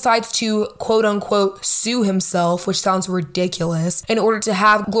Alec decides to quote unquote sue himself, which sounds ridiculous, in order to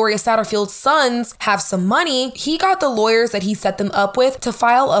have Gloria Satterfield's sons have some money, he got the lawyers that he set them up with to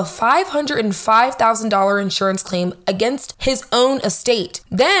file a $505,000 insurance claim against his own estate.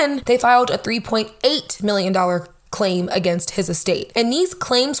 Then they filed a $3.8 million claim against his estate. And these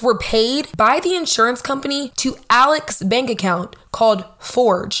claims were paid by the insurance company to Alec's bank account called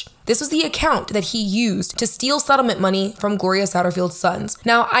Forge. This was the account that he used to steal settlement money from Gloria Satterfield's sons.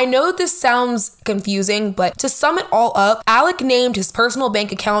 Now, I know this sounds confusing, but to sum it all up, Alec named his personal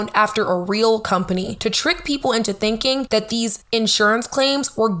bank account after a real company to trick people into thinking that these insurance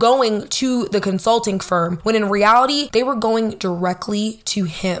claims were going to the consulting firm, when in reality, they were going directly to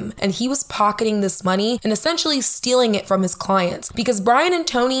him. And he was pocketing this money and essentially stealing it from his clients because Brian and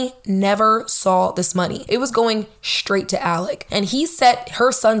Tony never saw this money. It was going straight to Alec. And he set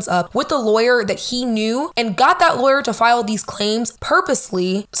her sons up with the lawyer that he knew and got that lawyer to file these claims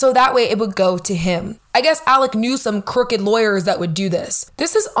purposely so that way it would go to him. I guess Alec knew some crooked lawyers that would do this.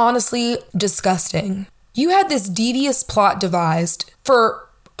 This is honestly disgusting. You had this devious plot devised for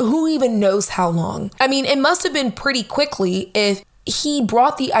who even knows how long. I mean, it must have been pretty quickly if he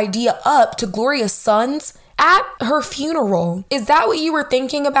brought the idea up to Gloria's sons at her funeral. Is that what you were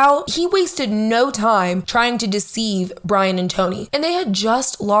thinking about? He wasted no time trying to deceive Brian and Tony, and they had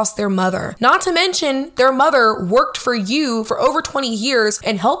just lost their mother. Not to mention, their mother worked for you for over 20 years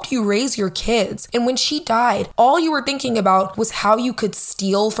and helped you raise your kids. And when she died, all you were thinking about was how you could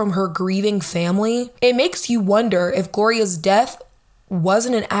steal from her grieving family. It makes you wonder if Gloria's death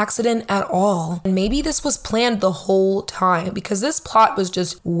wasn't an accident at all. And maybe this was planned the whole time, because this plot was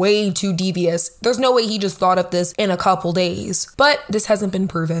just way too devious. There's no way he just thought of this in a couple days. But this hasn't been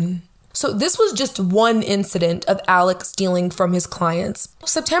proven. So this was just one incident of Alec stealing from his clients.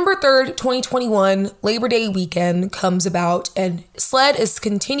 September 3rd, 2021, Labor Day weekend comes about, and SLED is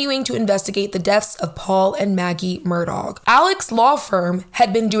continuing to investigate the deaths of Paul and Maggie Murdaugh. Alec's law firm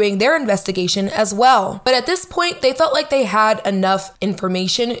had been doing their investigation as well, but at this point, they felt like they had enough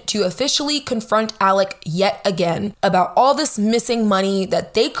information to officially confront Alec yet again about all this missing money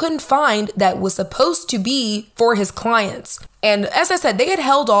that they couldn't find that was supposed to be for his clients. And as I said, they had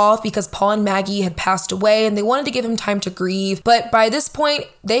held off because Paul and Maggie had passed away and they wanted to give him time to grieve. But by this point,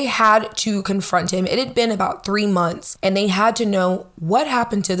 they had to confront him. It had been about 3 months and they had to know what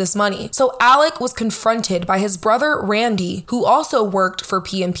happened to this money. So Alec was confronted by his brother, Randy, who also worked for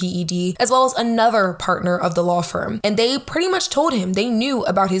PMPED, as well as another partner of the law firm. And they pretty much told him they knew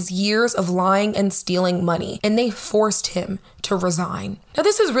about his years of lying and stealing money, and they forced him to resign. Now,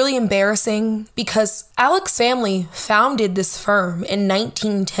 this is really embarrassing because Alec's family founded this firm in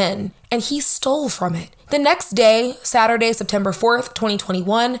 1910 and he stole from it. The next day, Saturday, September 4th,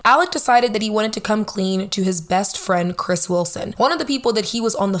 2021, Alec decided that he wanted to come clean to his best friend, Chris Wilson, one of the people that he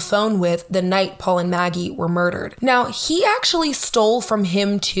was on the phone with the night Paul and Maggie were murdered. Now, he actually stole from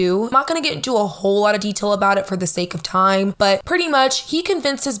him too. I'm not going to get into a whole lot of detail about it for the sake of time, but pretty much he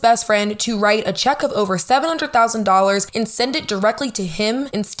convinced his best friend to write a check of over $700,000 and send it directly to him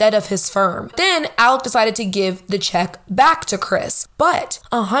instead of his firm. Then Alec decided to give the check back to Chris, but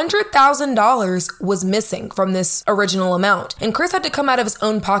 $100,000 was missing from this original amount, and Chris had to come out of his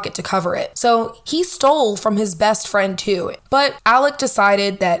own pocket to cover it. So he stole from his best friend too. But Alec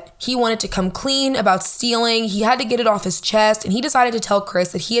decided that he wanted to come clean about stealing. He had to get it off his chest, and he decided to tell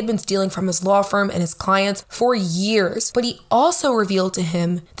Chris that he had been stealing from his law firm and his clients for years. But he also revealed to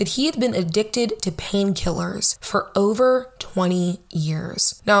him that he had been addicted to painkillers for over 20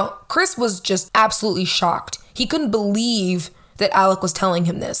 years. Now, Chris was just absolutely shocked. He couldn't believe that Alec was telling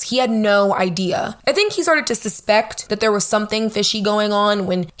him this. He had no idea. I think he started to suspect that there was something fishy going on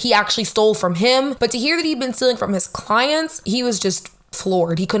when he actually stole from him, but to hear that he'd been stealing from his clients, he was just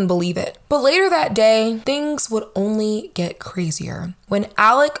floored. He couldn't believe it. But later that day, things would only get crazier. When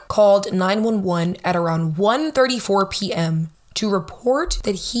Alec called 911 at around 1:34 p.m. to report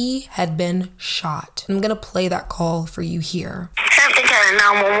that he had been shot. I'm gonna play that call for you here. Hampton County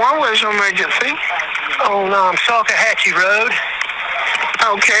 911, where's your emergency? On Salkehatchie Road.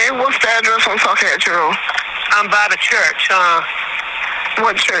 Okay, what's the address on Salkehatchie Road? I'm by the church.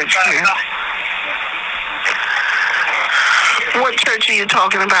 What church? What church are you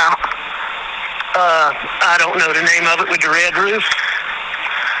talking about? I don't know the name of it with the red roof.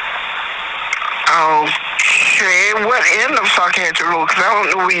 Okay, what end of Salkehatchie Road? Because I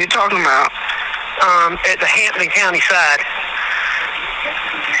don't know what you're talking about. At the Hampton County side.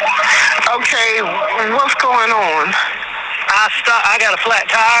 Okay, what's going on? I got a flat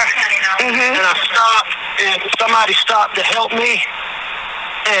tire, and I stopped, and somebody stopped to help me,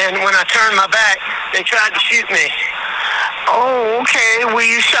 and when I turned my back, they tried to shoot me. Oh, okay. Were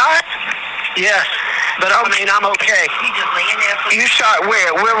you shot? Yes, but I mean, I'm okay. You shot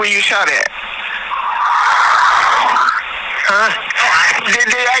where? Where were you shot at? Huh? Did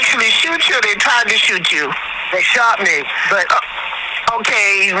they actually shoot you or they tried to shoot you? They shot me, but...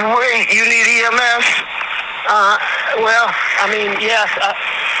 Okay, wait, you need EMS? Well, I mean, yes,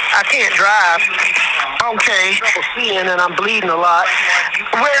 I can't drive. Okay. I'm trouble seeing and I'm bleeding a lot.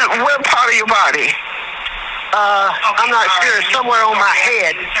 Where part of your body? I'm not sure. Somewhere on my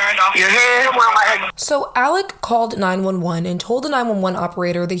head. Your head? Somewhere on my head. So Alec called 911 and told the 911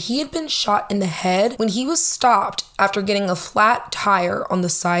 operator that he had been shot in the head when he was stopped after getting a flat tire on the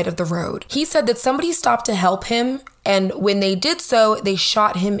side of the road. He said that somebody stopped to help him, and when they did so, they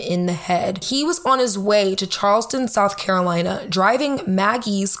shot him in the head. He was on his way to Charleston, South Carolina, driving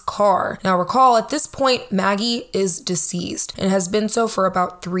Maggie's car. Now recall, at this point, Maggie is deceased and has been so for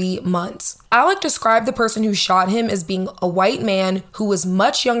about 3 months. Alec described the person who shot him as being a white man who was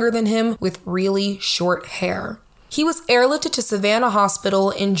much younger than him with really short hair. He was airlifted to Savannah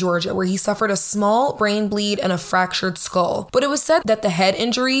Hospital in Georgia, where he suffered a small brain bleed and a fractured skull. But it was said that the head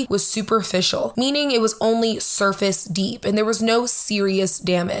injury was superficial, meaning it was only surface deep and there was no serious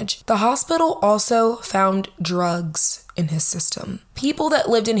damage. The hospital also found drugs in his system. People that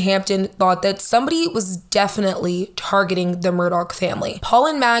lived in Hampton thought that somebody was definitely targeting the Murdaugh family. Paul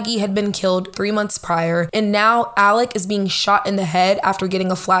and Maggie had been killed 3 months prior, and now Alec is being shot in the head after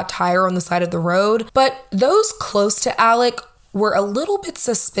getting a flat tire on the side of the road. But those close to Alec were a little bit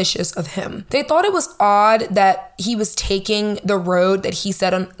suspicious of him. They thought it was odd that he was taking the road that he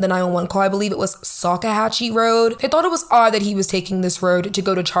said on the 911 call. I believe it was Salkehatchie Road. They thought it was odd that he was taking this road to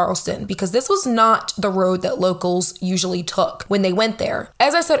go to Charleston, because this was not the road that locals usually took when they went there.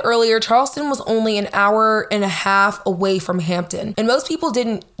 As I said earlier, Charleston was only an hour and a half away from Hampton, and most people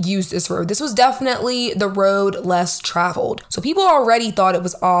didn't use this road. This was definitely the road less traveled. So people already thought it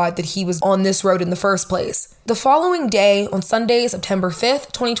was odd that he was on this road in the first place. The following day, on Sunday, September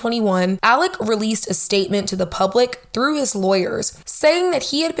 5th, 2021, Alec released a statement to the public through his lawyers, saying that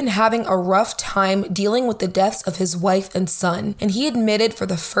he had been having a rough time dealing with the deaths of his wife and son, and he admitted for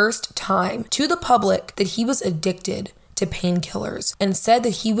the first time to the public that he was addicted to painkillers and said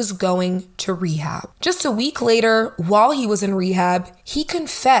that he was going to rehab. Just a week later, while he was in rehab, he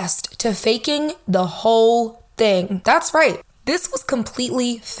confessed to faking the whole thing. That's right. This was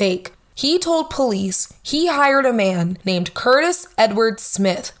completely fake. He told police he hired a man named Curtis Edward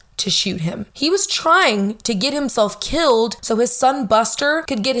Smith to shoot him. He was trying to get himself killed so his son Buster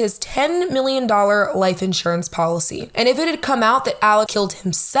could get his $10 million life insurance policy. And if it had come out that Alec killed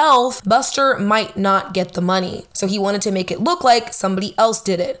himself, Buster might not get the money. So he wanted to make it look like somebody else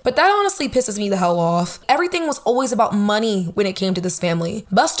did it. But that honestly pisses me the hell off. Everything was always about money when it came to this family.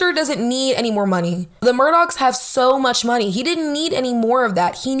 Buster doesn't need any more money. The Murdaughs have so much money. He didn't need any more of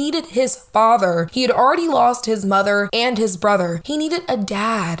that. He needed his father. He had already lost his mother and his brother. He needed a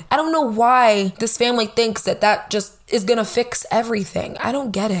dad. I don't know why this family thinks that just is gonna fix everything. I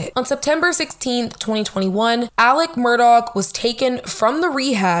don't get it. On September 16th, 2021, Alec Murdaugh was taken from the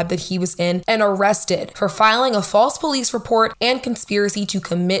rehab that he was in and arrested for filing a false police report and conspiracy to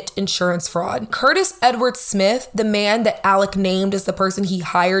commit insurance fraud. Curtis Edward Smith, the man that Alec named as the person he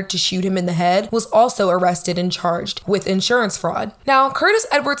hired to shoot him in the head, was also arrested and charged with insurance fraud. Now, Curtis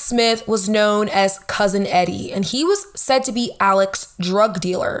Edward Smith was known as Cousin Eddie, and he was said to be Alec's drug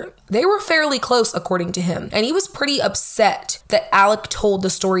dealer. They were fairly close, according to him, and he was pretty upset that Alec told the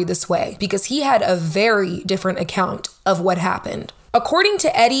story this way because he had a very different account of what happened. According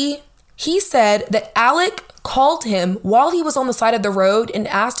to Eddie, he said that Alec called him while he was on the side of the road and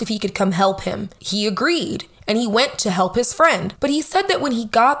asked if he could come help him. He agreed, and he went to help his friend. But he said that when he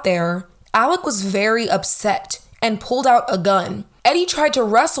got there, Alec was very upset and pulled out a gun. Eddie tried to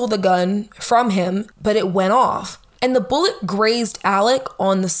wrestle the gun from him, but it went off, and the bullet grazed Alec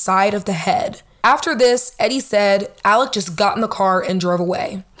on the side of the head. After this, Eddie said Alec just got in the car and drove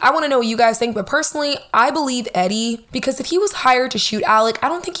away. I want to know what you guys think, but personally, I believe Eddie, because if he was hired to shoot Alec, I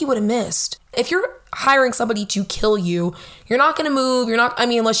don't think he would have missed. If you're hiring somebody to kill you, you're not going to move.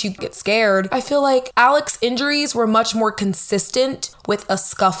 Unless you get scared. I feel like Alec's injuries were much more consistent with a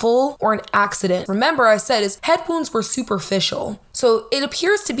scuffle or an accident. Remember, I said his head wounds were superficial. So it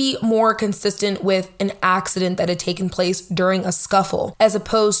appears to be more consistent with an accident that had taken place during a scuffle, as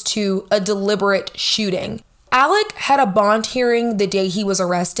opposed to a deliberate shooting. Alec had a bond hearing the day he was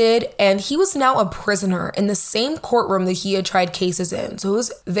arrested, and he was now a prisoner in the same courtroom that he had tried cases in. So it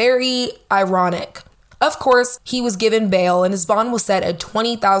was very ironic. Of course, he was given bail and his bond was set at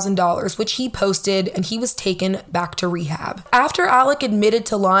 $20,000, which he posted, and he was taken back to rehab. After Alec admitted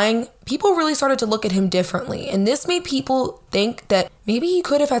to lying, people really started to look at him differently, and this made people think that maybe he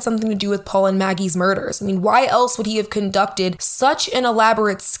could have had something to do with Paul and Maggie's murders. Why else would he have conducted such an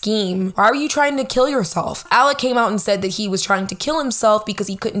elaborate scheme? Why were you trying to kill yourself? Alec came out and said that he was trying to kill himself because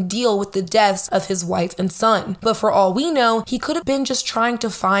he couldn't deal with the deaths of his wife and son. But for all we know, he could have been just trying to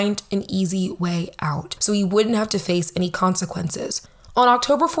find an easy way out so he wouldn't have to face any consequences. On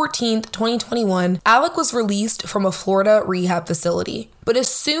October 14th, 2021, Alec was released from a Florida rehab facility. But as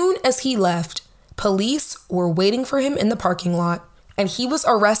soon as he left, police were waiting for him in the parking lot, and he was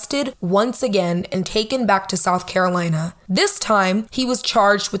arrested once again and taken back to South Carolina. This time, he was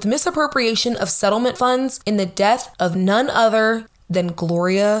charged with misappropriation of settlement funds in the death of none other than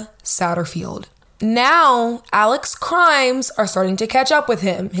Gloria Satterfield. Now, Alec's crimes are starting to catch up with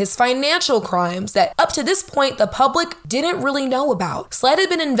him. His financial crimes that up to this point the public didn't really know about. SLED had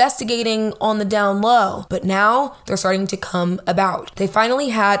been investigating on the down low, but now they're starting to come about. They finally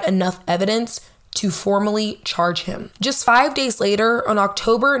had enough evidence to formally charge him. Just 5 days later, on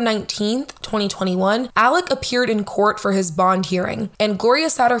October 19th, 2021, Alec appeared in court for his bond hearing, and Gloria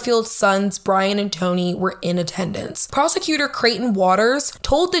Satterfield's sons, Brian and Tony, were in attendance. Prosecutor Creighton Waters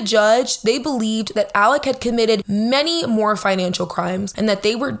told the judge they believed that Alec had committed many more financial crimes and that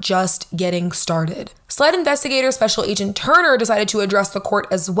they were just getting started. SLED investigator Special Agent Turner decided to address the court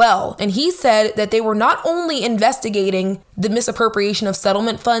as well, and he said that they were not only investigating the misappropriation of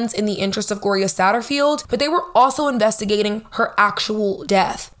settlement funds in the interest of Gloria Satterfield, but they were also investigating her actual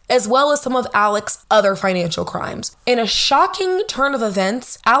death, as well as some of Alec's other financial crimes. In a shocking turn of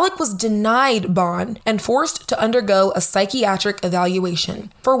events, Alec was denied bond and forced to undergo a psychiatric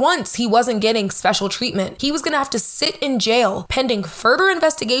evaluation. For once, he wasn't getting special treatment. He was going to have to sit in jail pending further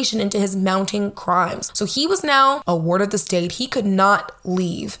investigation into his mounting crimes. So he was now a ward of the state. He could not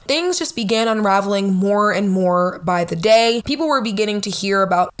leave. Things just began unraveling more and more by the day. People were beginning to hear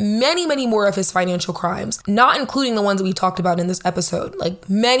about many more of his financial crimes, not including the ones we talked about in this episode, like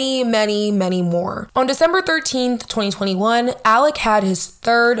many more. On December 13th, 2021, Alec had his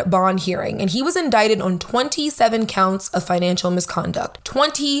third bond hearing, and he was indicted on 27 counts of financial misconduct.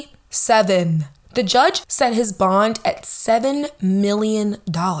 27. The judge set his bond at $7 million.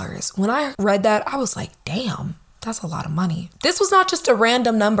 When I read that, I was like, damn. That's a lot of money. This was not just a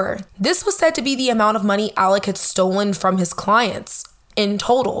random number. This was said to be the amount of money Alec had stolen from his clients in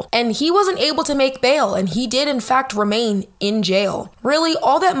total. And he wasn't able to make bail, and he did in fact remain in jail. Really,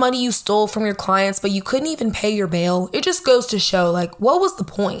 all that money you stole from your clients, but you couldn't even pay your bail, it just goes to show, like, what was the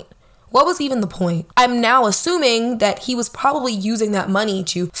point? What was even the point? I'm now assuming that he was probably using that money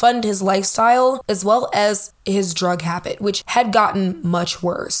to fund his lifestyle as well as his drug habit, which had gotten much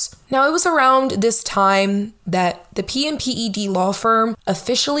worse. Now, it was around this time that the PMPED law firm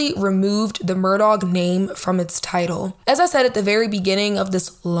officially removed the Murdaugh name from its title. As I said at the very beginning of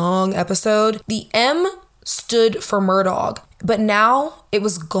this long episode, the M stood for Murdaugh, but now it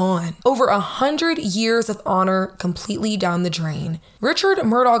was gone. Over 100 years of honor completely down the drain. Richard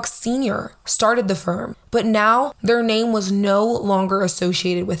Murdaugh Sr. started the firm, but now their name was no longer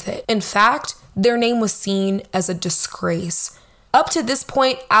associated with it. In fact, their name was seen as a disgrace. Up to this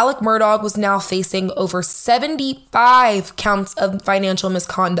point, Alec Murdaugh was now facing over 75 counts of financial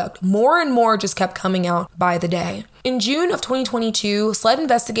misconduct. More and more just kept coming out by the day. In June of 2022, SLED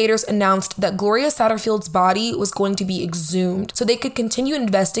investigators announced that Gloria Satterfield's body was going to be exhumed so they could continue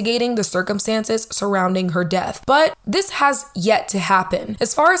investigating the circumstances surrounding her death. But this has yet to happen.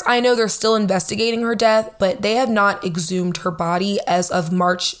 As far as I know, they're still investigating her death, but they have not exhumed her body as of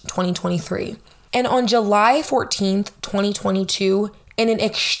March 2023. And on July 14th, 2022, in an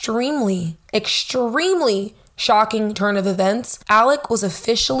extremely shocking turn of events, Alec was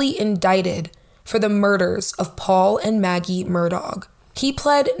officially indicted for the murders of Paul and Maggie Murdaugh. He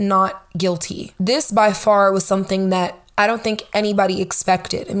pled not guilty. This by far was something that I don't think anybody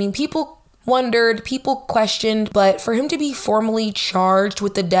expected. I mean, people wondered, people questioned, but for him to be formally charged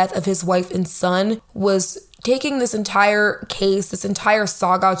with the death of his wife and son was taking this entire case, this entire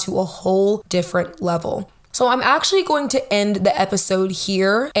saga to a whole different level. So I'm actually going to end the episode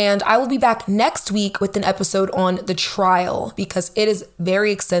here, and I will be back next week with an episode on the trial because it is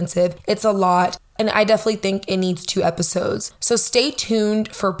very extensive. It's a lot, and I definitely think it needs 2 episodes. So stay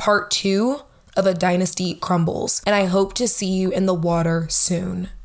tuned for part 2 of A Dynasty Crumbles, and I hope to see you in the water soon.